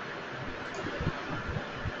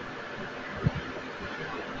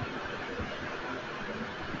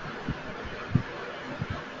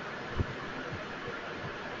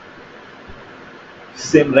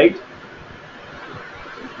 Same, right?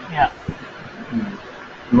 Yeah.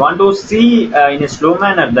 You want to see in a slow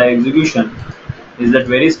manner the execution. Is that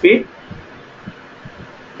very speed?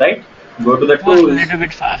 Right? Go to the tools. A little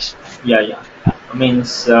bit fast. Yeah.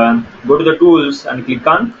 Means go to the tools and click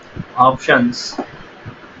on options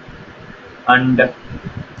and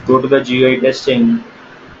go to the GUI testing,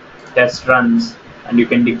 test runs, and you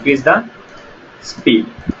can decrease the speed.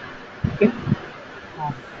 Okay.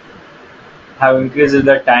 Have increased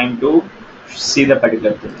the time to see the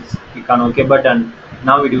particular things. Click on OK button.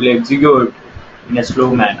 Now it will execute in a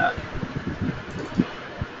slow manner.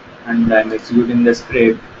 And I'm executing the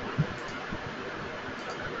script.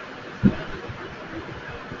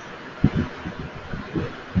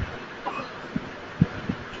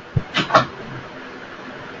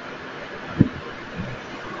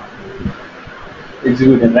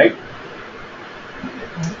 Executed, right?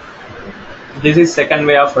 This is second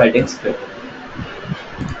way of writing script.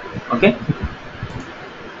 Okay.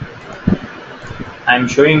 I'm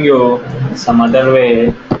showing you some other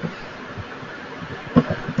way.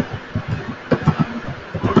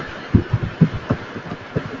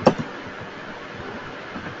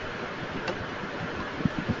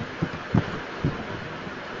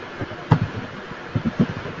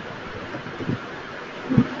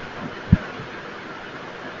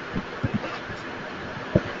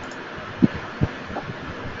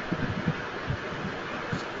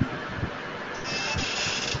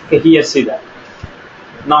 Okay, here see that.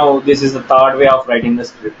 Now this is the third way of writing the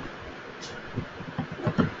script.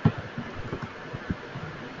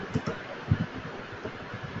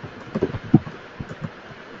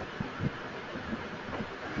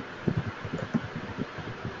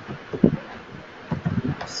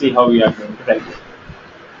 See how we are going to write it.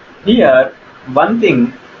 Here, one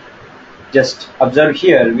thing, just observe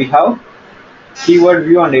here, we have keyword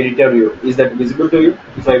view and editor view. Is that visible to you?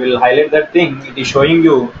 If I will highlight that thing, it is showing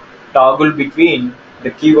you toggle between the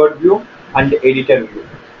keyword view and editor view,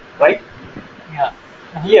 right? Yeah.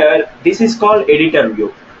 Here, this is called editor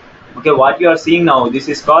view. Okay, what you are seeing now, this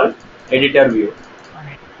is called editor view.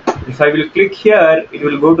 If I will click here, it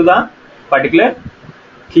will go to the particular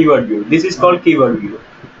keyword view. This is called keyword view.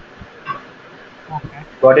 Okay.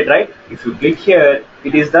 Got it, right? If you click here,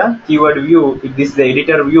 it is the keyword view. If this is the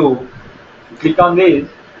editor view, click on this.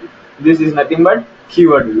 This is nothing but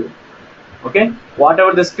keyword view. Okay.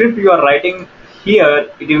 Whatever the script you are writing here,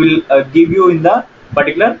 it will give you in the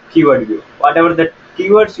particular keyword view. Whatever the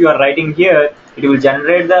keywords you are writing here, it will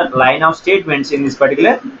generate the line of statements in this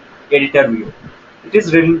particular editor view. It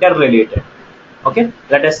is interrelated. Okay.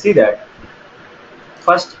 Let us see that.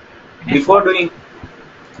 First, before doing,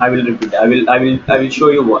 I will repeat. I will show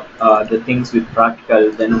you what the things with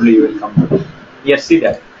practical. Then only you will come. Here, see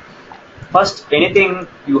that. First, anything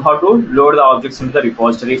you have to load the objects into the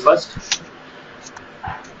repository first.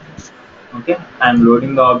 Okay, I am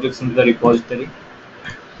loading the objects into the repository.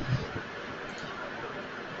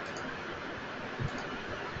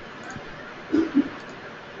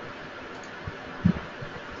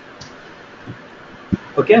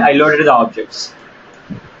 Okay, I loaded the objects.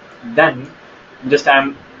 Then just I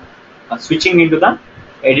am switching into the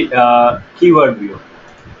keyword view.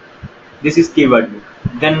 This is keyword view.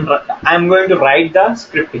 Then I am going to write the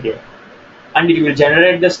script here, and it will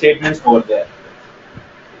generate the statements over there.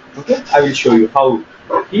 Okay, I will show you how.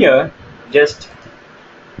 Here, just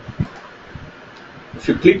if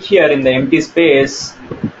you click here in the empty space,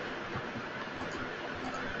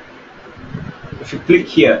 if you click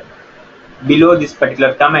here below this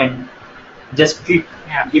particular comment, just click,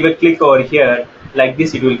 give a click over here, like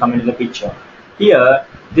this, it will come into the picture. Here,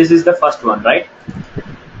 this is the first one, right?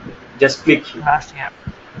 Just click here.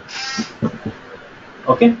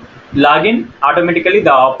 Okay, login, automatically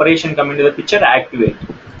the operation come into the picture, activate.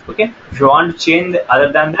 Okay, if you want to change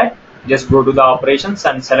other than that, just go to the operations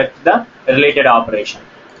and select the related operation.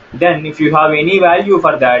 Then if you have any value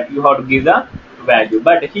for that, you have to give the value.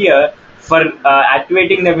 But here for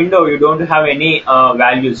activating the window, you don't have any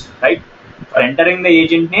values, right? For entering the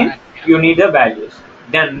agent name, you need the values.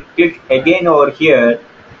 Then click again over here,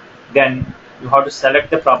 then you have to select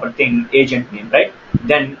the proper thing, agent name, right?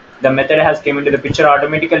 Then the method has came into the picture,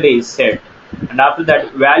 automatically is set, and after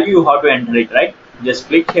that value you have to enter it, right? Just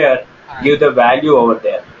click here, give the value over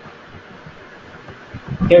there.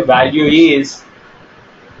 Okay, value is,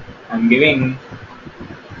 I'm giving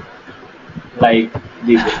like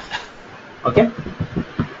this. Okay,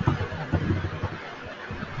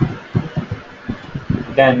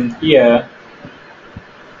 then here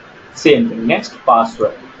same thing, next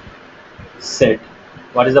password set.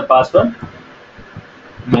 What is the password?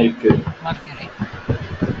 Mercury.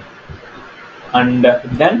 And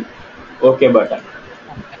then OK button.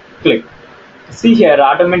 Click. See here,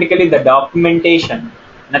 automatically the documentation,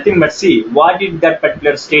 nothing but see what did that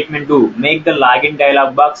particular statement do. Make the login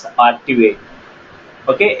dialog box activate.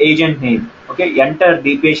 Okay, agent name. Okay, enter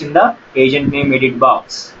Deepesh in the agent name edit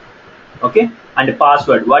box. Okay, and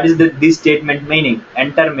password. What is this statement meaning?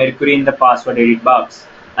 Enter Mercury in the password edit box.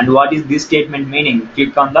 And what is this statement meaning?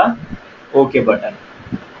 Click on the OK button.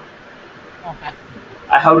 Okay.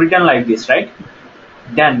 I have written like this, right?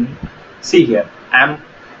 Then see here, I am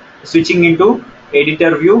switching into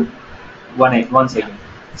editor view. One second.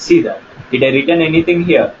 See that. Did I written anything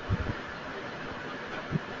here?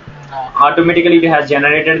 No. Automatically it has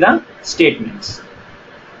generated the statements.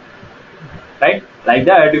 Right? Like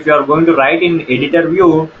that, if you are going to write in editor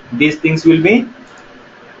view, these things will be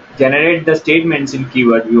generate the statements in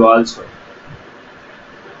keyword view also.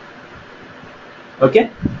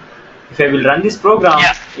 Okay? If I will run this program,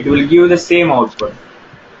 it will give the same output.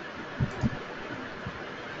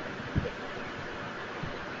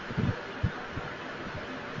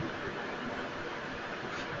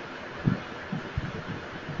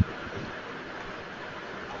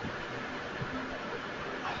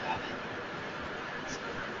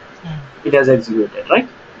 It has executed, right?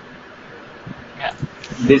 Yeah.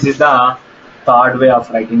 This is the third way of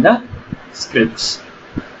writing the scripts.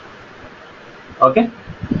 Okay.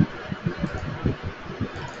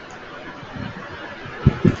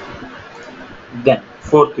 Then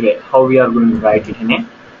fourth way, how we are going to write it in a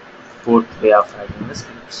fourth way of writing the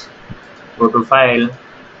scripts. Go to file,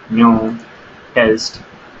 new, test.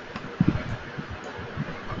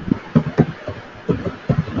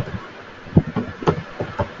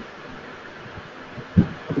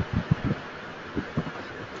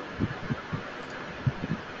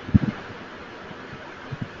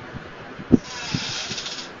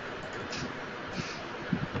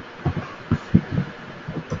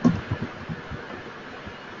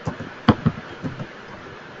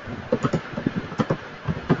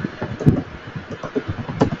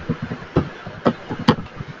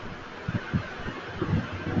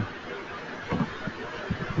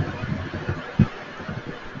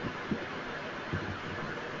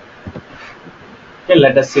 Okay,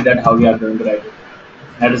 let us see that how we are going to write it.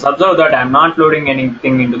 Let us observe that I am not loading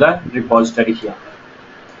anything into the repository here.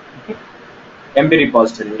 Okay. Empty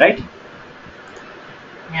repository, right?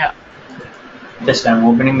 Yeah. Just I am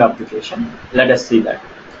opening the application. Let us see that.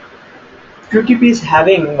 QTP is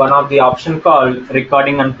having one of the option called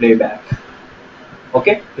recording and playback.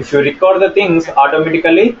 Okay. If you record the things,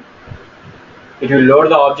 automatically it will load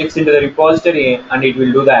the objects into the repository and it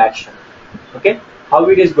will do the action. Okay. How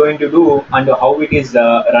it is going to do and how it is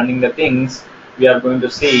running the things, we are going to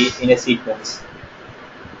see in a sequence.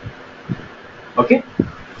 Okay,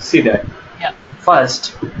 see that. Yeah.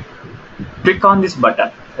 First, click on this button,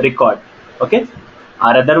 record. Okay,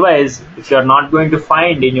 or otherwise, if you are not going to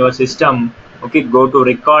find in your system, okay, go to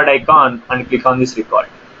record icon and click on this record.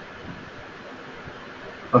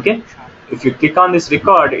 Okay, if you click on this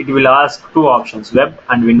record, it will ask two options, web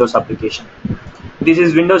and Windows application. This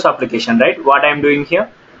is Windows application, right? What I am doing here,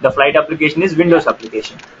 the flight application is Windows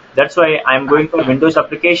application. That's why I am going for Windows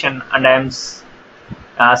application and I am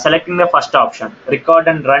selecting the first option, record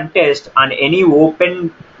and run test on any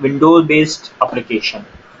open Windows based application.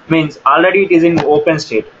 Means already it is in open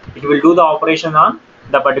state. It will do the operation on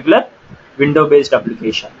the particular window based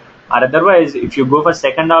application. Or otherwise, if you go for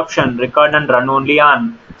second option, record and run only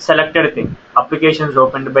on selected thing, applications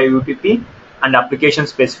opened by UTP and application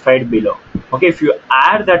specified below. Okay, if you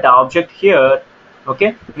add that object here,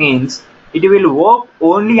 okay, means it will work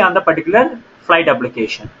only on the particular flight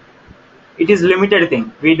application. It is limited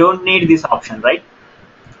thing. We don't need this option, right?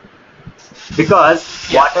 Because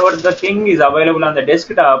whatever the thing is available on the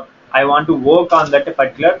desktop, I want to work on that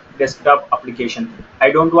particular desktop application.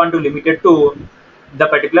 I don't want to limit it to the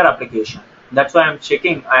particular application. That's why I'm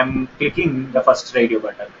clicking the first radio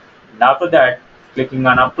button, and after that clicking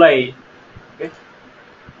on apply. Okay,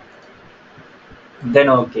 then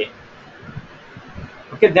okay,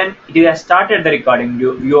 then it has started the recording.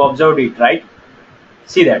 You observed it, right?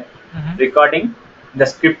 See that recording, the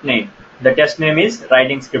script name, the test name is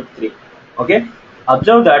writing script 3. Okay,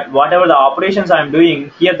 observe that whatever the operations I am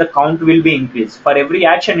doing here, the count will be increased. For every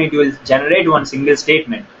action it will generate one single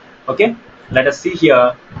statement. Okay, let us see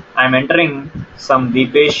here. I am entering some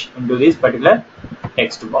Deepesh into this particular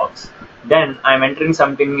text box, then I am entering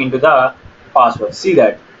something into the password. See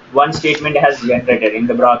that one statement has generated in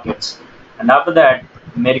the brackets, and after that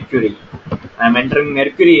Mercury, I am entering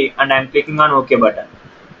Mercury and I am clicking on OK button.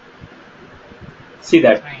 See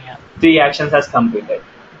that 3 actions has completed.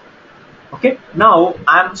 Okay, now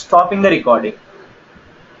I am stopping the recording.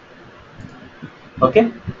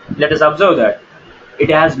 Okay, let us observe that it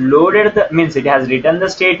has loaded the, means it has written the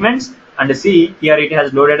statements, and see here it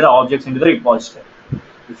has loaded the objects into the repository.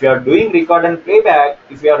 If you are doing record and playback,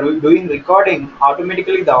 if you are doing recording,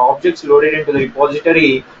 automatically the objects loaded into the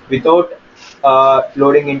repository without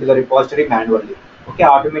loading into the repository manually. Okay,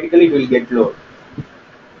 automatically it will get loaded.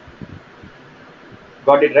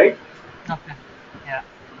 Got it right? Okay. Yeah.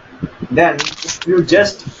 Then if you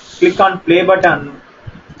just click on play button,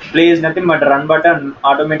 play is nothing but run button,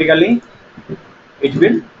 automatically it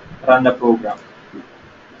will run the program.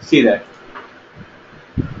 See that.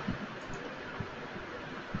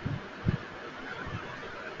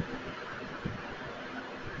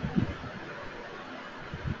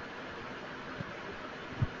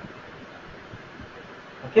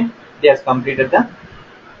 Okay, it has completed the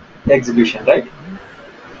execution, right?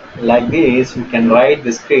 Like this, you can write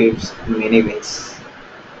the scripts in many ways.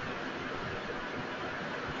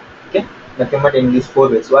 Okay, nothing but in these 4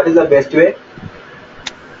 ways. What is the best way?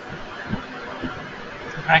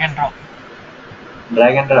 Drag and drop.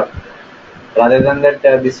 Drag and drop. Rather than that,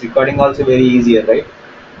 this recording also very easier, right?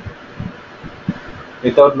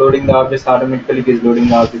 Without loading the objects, automatically it is loading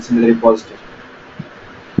the objects in the repository.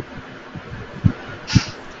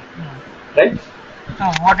 Right? So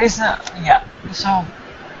what is the So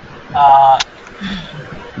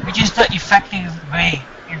which is the effective way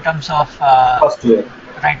in terms of first way,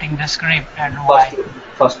 writing the script, and why?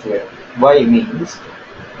 First way. Why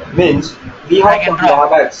means we have some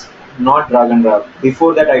drawbacks, not drag and drop.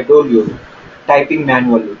 Before that I told you typing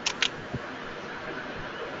manually.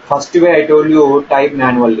 First way I told you type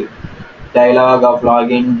manually. Dialog of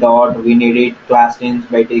login dot winedit class names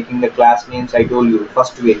by taking the class names. I told you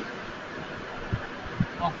first way.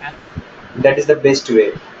 Okay. That is the best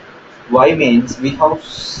way. Why means we have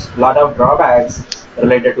lot of drawbacks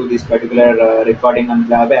related to this particular recording and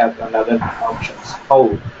playback and other options.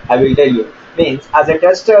 How? I will tell you. Means as a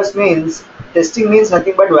tester means testing means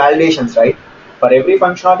nothing but validations, right? For every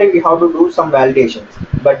functionality we have to do some validations,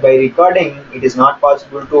 but by recording it is not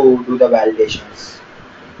possible to do the validations.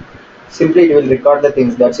 Simply it will record the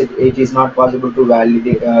things, that's it. It is not possible to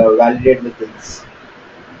validate the things,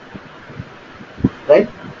 right?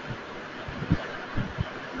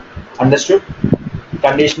 Understood?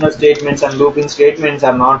 Conditional statements and looping statements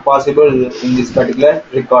are not possible in this particular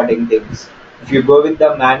recording things. If you go with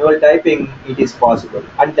the manual typing, it is possible,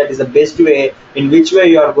 and that is the best way. In which way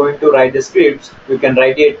you are going to write the scripts, you can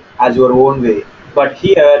write it as your own way. But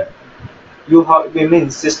here you have,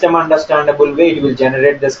 means system understandable way, it will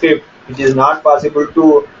generate the script. It is not possible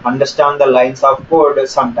to understand the lines of code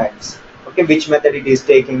sometimes. Okay, which method it is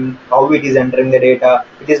taking, how it is entering the data,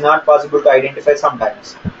 it is not possible to identify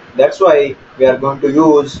sometimes. That's why we are going to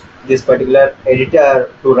use this particular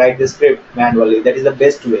editor to write the script manually. That is the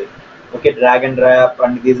best way. Okay, drag and drop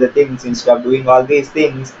and these are the things. Instead of doing all these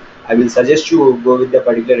things, I will suggest you go with the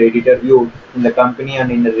particular editor view. In the company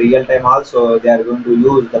and in the real time also, they are going to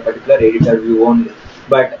use the particular editor view only.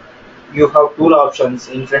 But you have tool options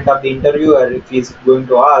in front of the interviewer. If he is going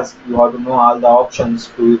to ask, you have to know all the options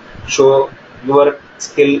to show your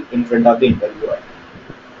skill in front of the interviewer.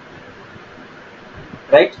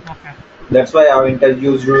 Right? Okay. That's why I have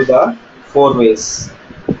introduced you the 4 ways.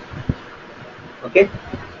 Okay.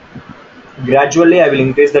 Gradually I will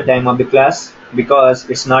increase the time of the class because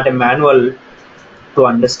it's not a manual to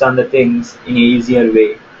understand the things in an easier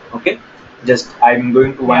way. Okay. Just I'm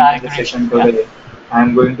going to wind up the session today.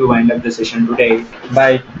 I'm going to wind up the session today.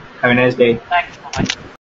 Bye. Have a nice day. Thanks. Bye.